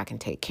baby and I can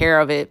take care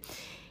of it.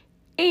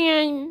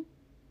 And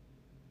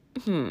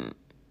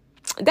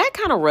that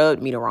kind of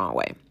rubbed me the wrong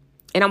way.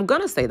 And I'm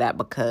going to say that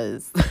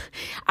because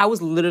I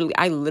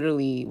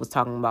literally was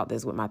talking about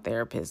this with my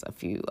therapist a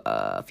few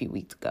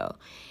weeks ago.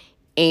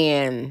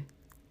 And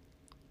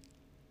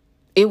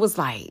it was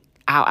like,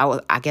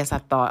 I guess I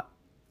thought,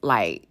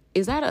 like,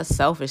 is that a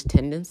selfish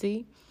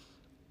tendency?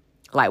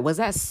 Like, was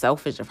that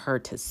selfish of her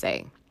to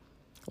say?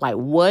 Like,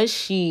 was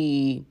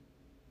she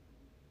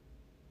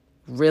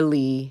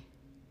really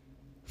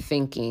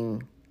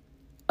thinking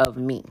of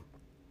me?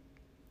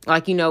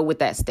 Like, with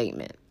that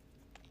statement.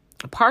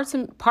 Part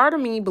of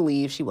me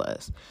believes she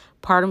was.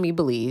 Part of me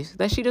believes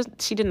that she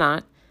did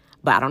not.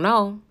 But I don't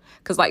know.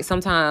 Because, like,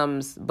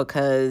 sometimes,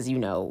 because,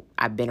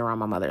 I've been around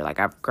my mother, like,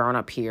 I've grown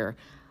up here,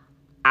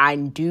 I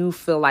do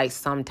feel like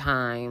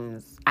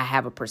sometimes I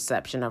have a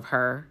perception of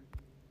her,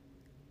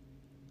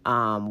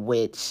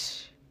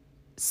 which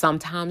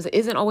sometimes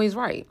isn't always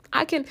right.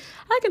 I can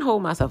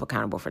hold myself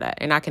accountable for that,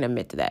 and I can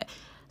admit to that.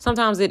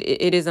 Sometimes it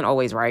isn't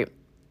always right.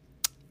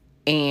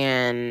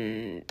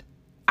 And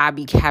I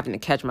be having to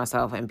catch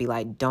myself and be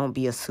like, don't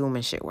be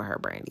assuming shit with her,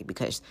 Brandy,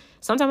 because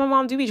sometimes my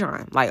mom do be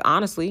trying, like,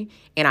 honestly,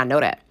 and I know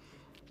that.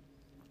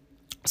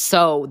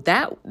 So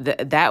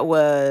that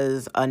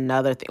was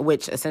another thing,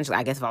 which essentially,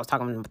 I guess, if I was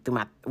talking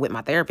with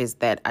my therapist,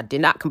 that I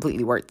did not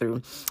completely work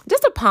through,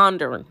 just to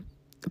ponder.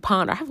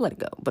 I have to let it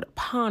go, but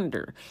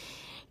ponder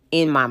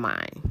in my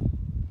mind.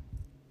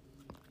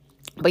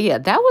 But yeah,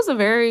 that was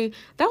very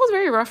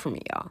rough for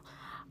me,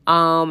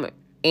 y'all.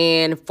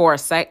 And for a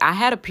sec, I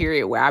had a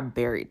period where I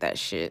buried that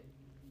shit.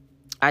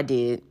 I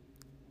did.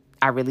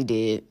 I really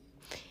did.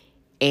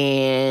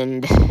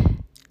 And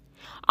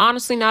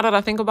honestly, now that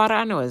I think about it,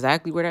 I know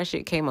exactly where that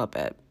shit came up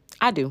at.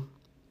 I do.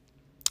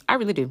 I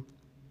really do.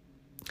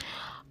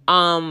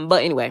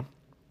 But anyway,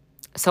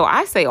 so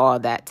I say all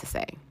that to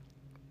say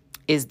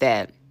is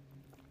that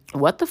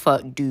what the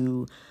fuck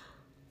do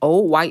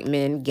old white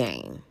men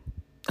gain?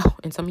 Oh,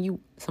 and some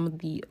of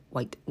the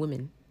white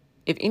women,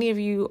 if any of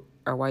you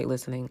are white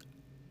listening,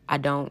 I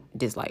don't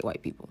dislike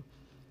white people.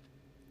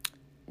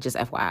 Just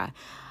FYI.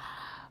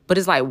 But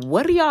it's like,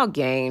 what do y'all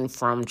gain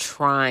from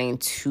trying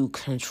to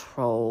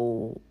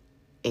control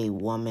a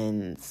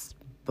woman's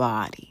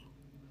body?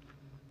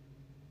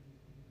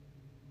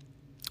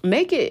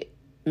 Make it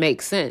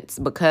make sense,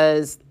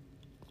 because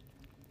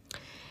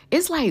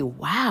it's like,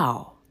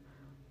 wow,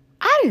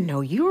 I didn't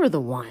know you were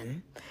the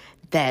one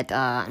that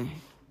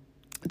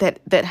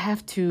that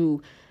has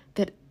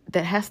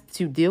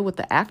to deal with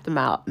the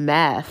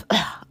aftermath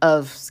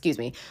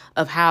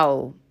of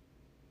how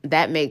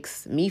that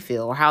makes me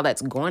feel, or how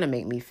that's going to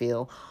make me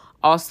feel.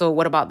 Also,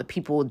 what about the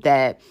people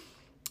that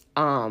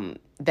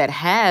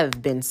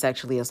have been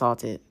sexually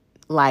assaulted,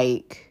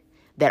 like,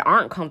 that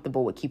aren't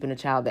comfortable with keeping a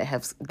child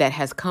that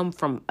has come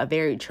from a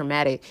very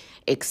traumatic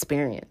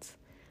experience?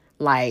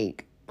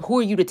 Like, who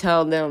are you to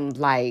tell them,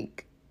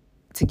 like,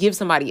 to give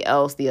somebody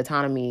else the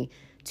autonomy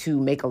to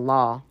make a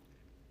law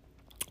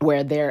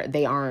where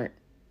they aren't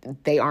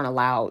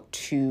allowed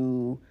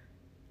to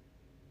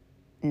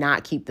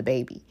not keep the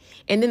baby?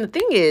 And then the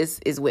thing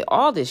is with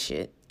all this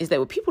shit, is that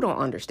what people don't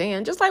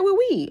understand, just like with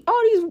weed,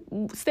 all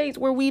these states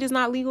where weed is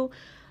not legal,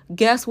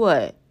 guess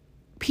what?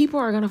 People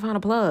are going to find a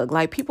plug.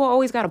 Like, people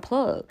always got a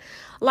plug.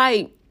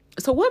 Like,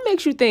 so what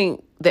makes you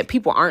think that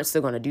people aren't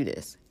still going to do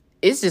this?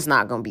 It's just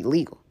not going to be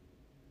legal.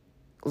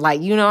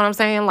 Like, you know what I'm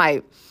saying?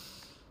 Like,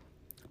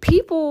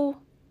 people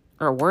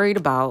are worried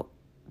about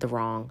the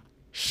wrong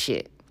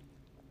shit.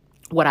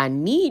 What I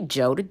need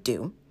Joe to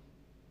do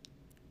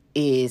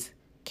is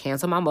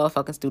cancel my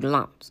motherfucking student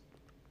loans.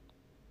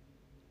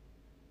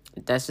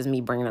 That's just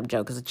me bringing up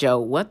Joe, because Joe,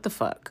 what the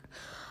fuck?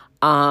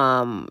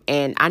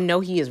 And I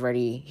know he is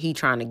ready. He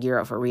trying to gear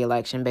up for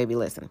re-election. Baby,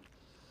 listen,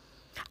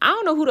 I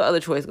don't know who the other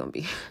choice is going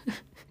to be.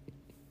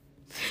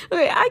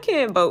 Okay, I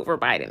can't vote for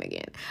Biden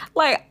again.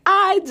 Like,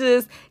 I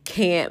just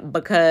can't,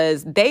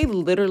 because they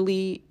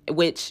literally,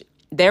 which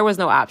there was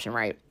no option,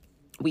 right?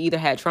 We either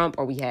had Trump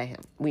or we had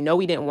him. We know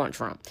we didn't want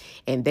Trump.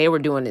 And they were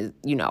doing this,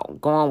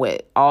 going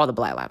with all the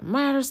Black Lives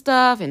Matter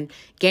stuff and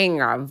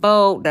gaining our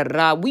vote, da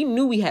da da. We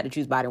knew we had to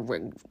choose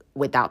Biden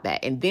without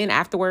that. And then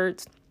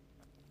afterwards,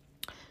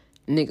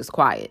 niggas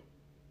quiet.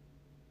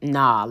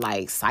 Nah,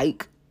 like,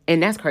 psych.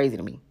 And that's crazy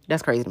to me.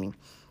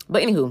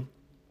 But anywho,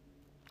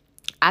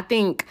 I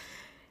think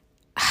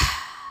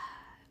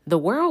the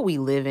world we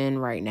live in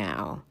right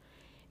now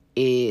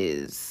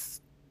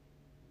is,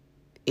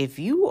 if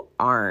you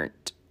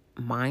aren't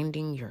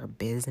minding your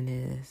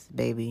business,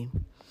 baby,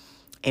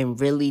 and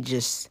really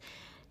just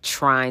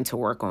trying to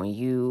work on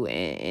you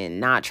and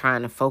not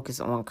trying to focus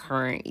on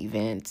current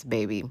events,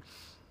 baby,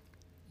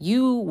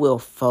 you will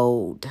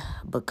fold.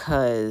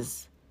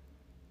 Because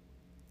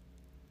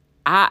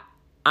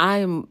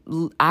I've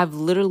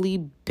literally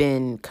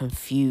been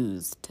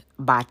confused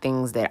by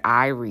things that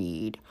I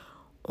read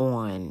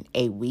on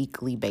a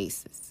weekly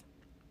basis.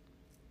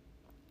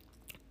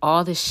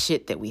 All the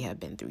shit that we have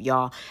been through,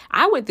 y'all.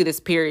 I went through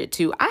this period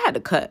too. I had to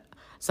cut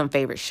some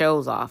favorite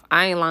shows off.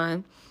 I ain't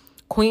lying.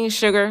 Queen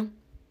Sugar,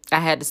 I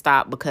had to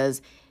stop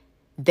because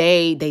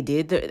I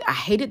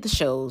hated the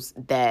shows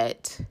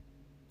that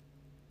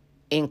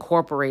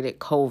incorporated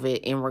COVID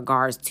in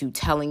regards to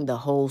telling the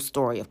whole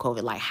story of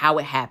COVID, like how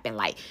it happened,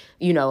 like,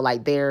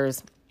 like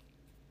there's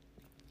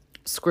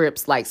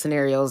scripts, like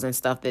scenarios and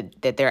stuff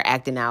that they're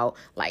acting out,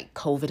 like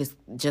COVID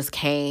just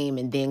came,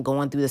 and then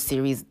going through the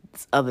series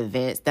of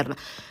events that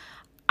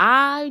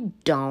I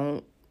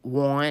don't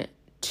want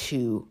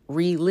to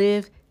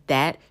relive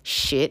that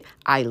shit.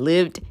 I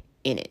lived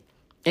in it.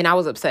 And I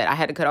was upset. I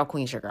had to cut off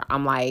Queen Sugar.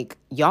 I'm like,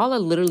 y'all are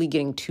literally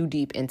getting too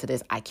deep into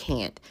this. I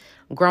can't.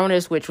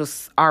 Growners, which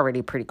was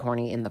already pretty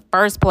corny in the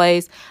first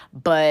place,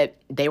 but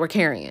they were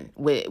carrying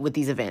with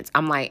these events.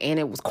 I'm like, and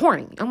it was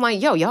corny. I'm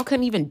like, yo, y'all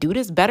couldn't even do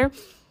this better.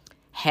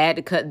 Had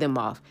to cut them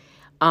off.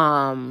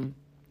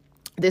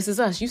 This Is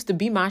Us used to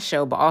be my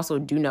show, but also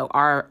do know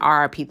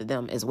RIP to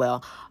them as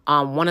well.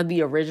 One of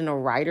the original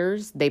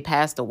writers, they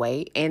passed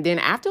away. And then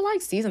after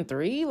like season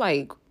 3,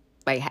 like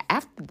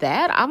after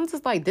that, I'm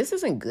just like, this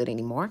isn't good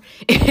anymore.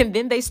 And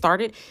then they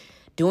started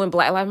doing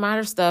Black Lives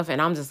Matter stuff.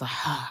 And I'm just like,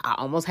 I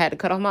almost had to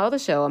cut off my other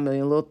show, A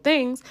Million Little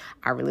Things.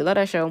 I really love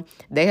that show.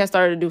 They had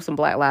started to do some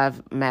Black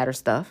Lives Matter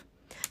stuff,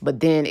 but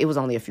then it was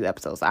only a few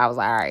episodes. So I was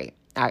like, all right,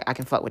 I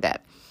can fuck with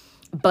that.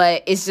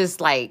 But it's just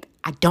like,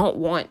 I don't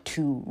want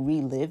to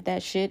relive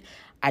that shit.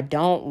 I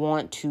don't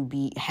want to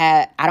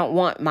I don't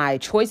want my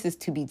choices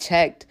to be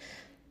checked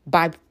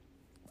by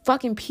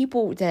fucking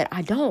people that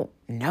I don't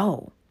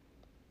know.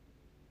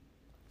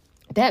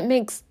 That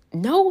makes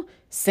no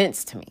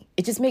sense to me.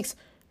 It just makes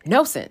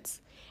no sense.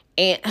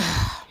 And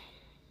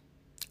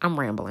I'm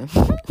rambling.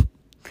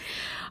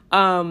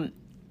 But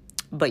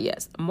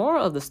yes,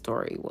 moral of the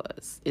story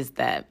is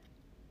that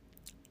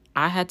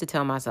I had to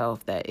tell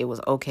myself that it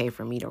was okay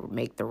for me to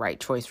make the right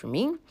choice for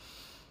me.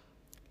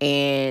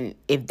 And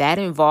if that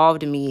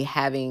involved me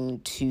having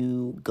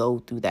to go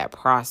through that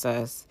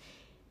process,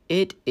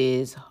 it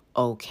is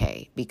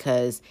okay.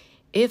 Because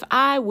if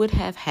I would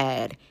have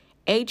had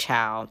a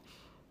child,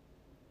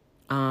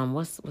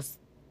 what's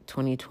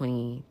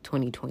 2020,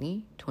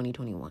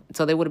 2021.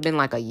 So they would have been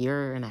like a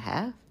year and a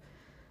half.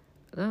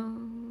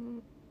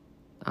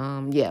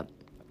 Yeah.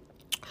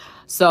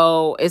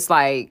 So it's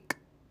like,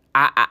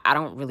 I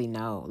don't really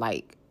know.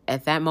 Like,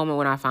 at that moment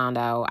when I found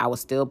out, I was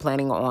still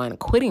planning on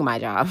quitting my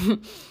job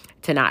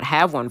to not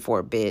have one for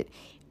a bit.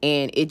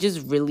 And it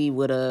just really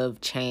would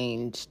have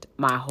changed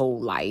my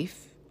whole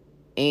life.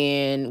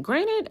 And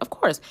granted, of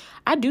course,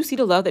 I do see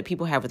the love that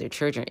people have with their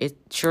children.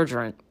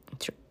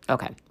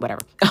 Okay,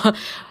 whatever.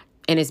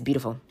 And it's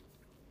beautiful.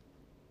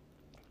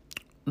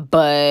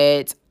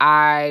 But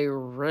I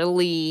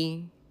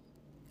really,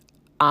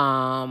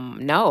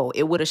 no,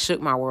 it would have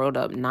shook my world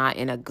up, not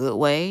in a good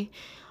way.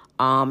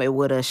 It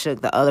would have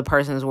shook the other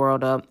person's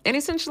world up. And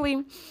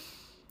essentially,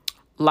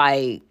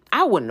 like,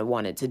 I wouldn't have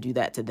wanted to do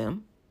that to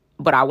them.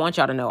 But I want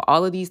y'all to know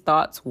all of these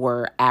thoughts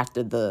were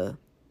after the,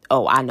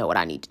 oh, I know what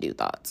I need to do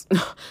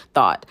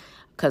thought.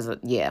 Because,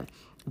 yeah.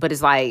 But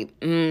it's like,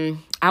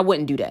 I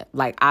wouldn't do that.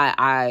 Like,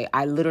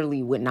 I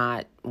literally would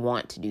not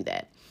want to do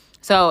that.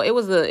 So it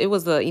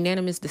was a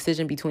unanimous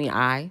decision between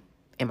I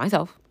and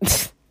myself.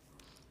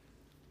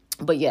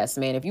 But yes,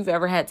 man, if you've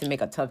ever had to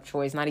make a tough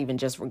choice, not even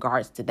just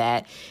regards to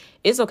that,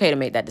 it's okay to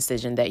make that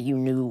decision that you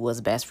knew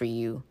was best for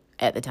you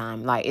at the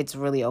time. Like, it's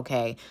really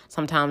okay.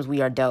 Sometimes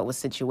we are dealt with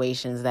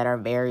situations that are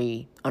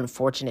very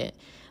unfortunate,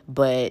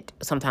 but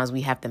sometimes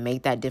we have to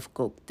make that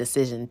difficult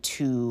decision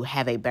to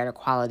have a better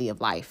quality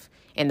of life.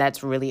 And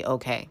that's really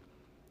okay.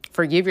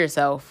 Forgive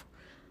yourself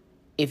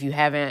if you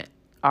haven't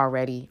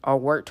already, or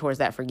work towards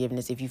that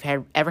forgiveness. If you've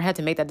ever had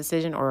to make that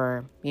decision,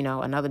 or,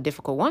 another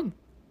difficult one,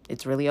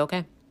 it's really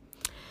okay.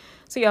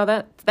 So, y'all,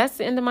 that's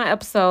the end of my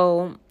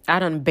episode. I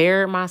done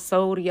bared my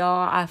soul to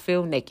y'all. I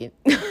feel naked.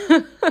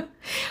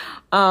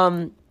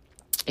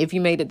 If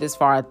you made it this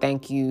far,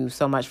 thank you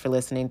so much for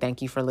listening.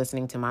 Thank you for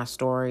listening to my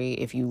story.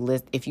 If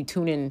you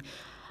tune in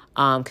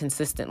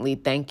consistently,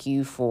 thank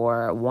you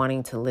for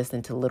wanting to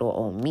listen to little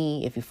old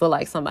me. If you feel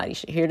like somebody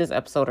should hear this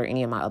episode or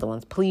any of my other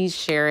ones, please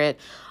share it.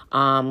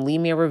 Leave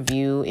me a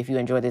review if you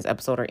enjoyed this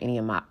episode or any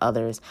of my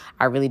others.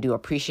 I really do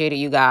appreciate it,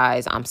 you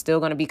guys. I'm still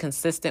going to be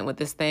consistent with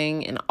this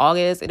thing. In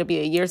August, it'll be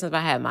a year since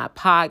I had my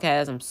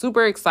podcast. I'm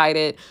super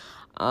excited.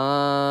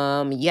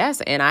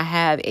 Yes, and I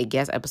have a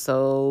guest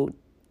episode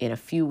in a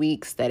few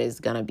weeks that is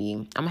going to be,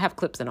 I'm going to have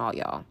clips and all,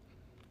 y'all.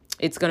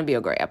 It's going to be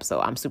a great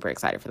episode. I'm super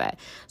excited for that.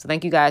 So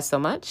thank you guys so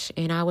much,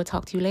 and I will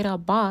talk to you later.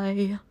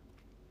 Bye.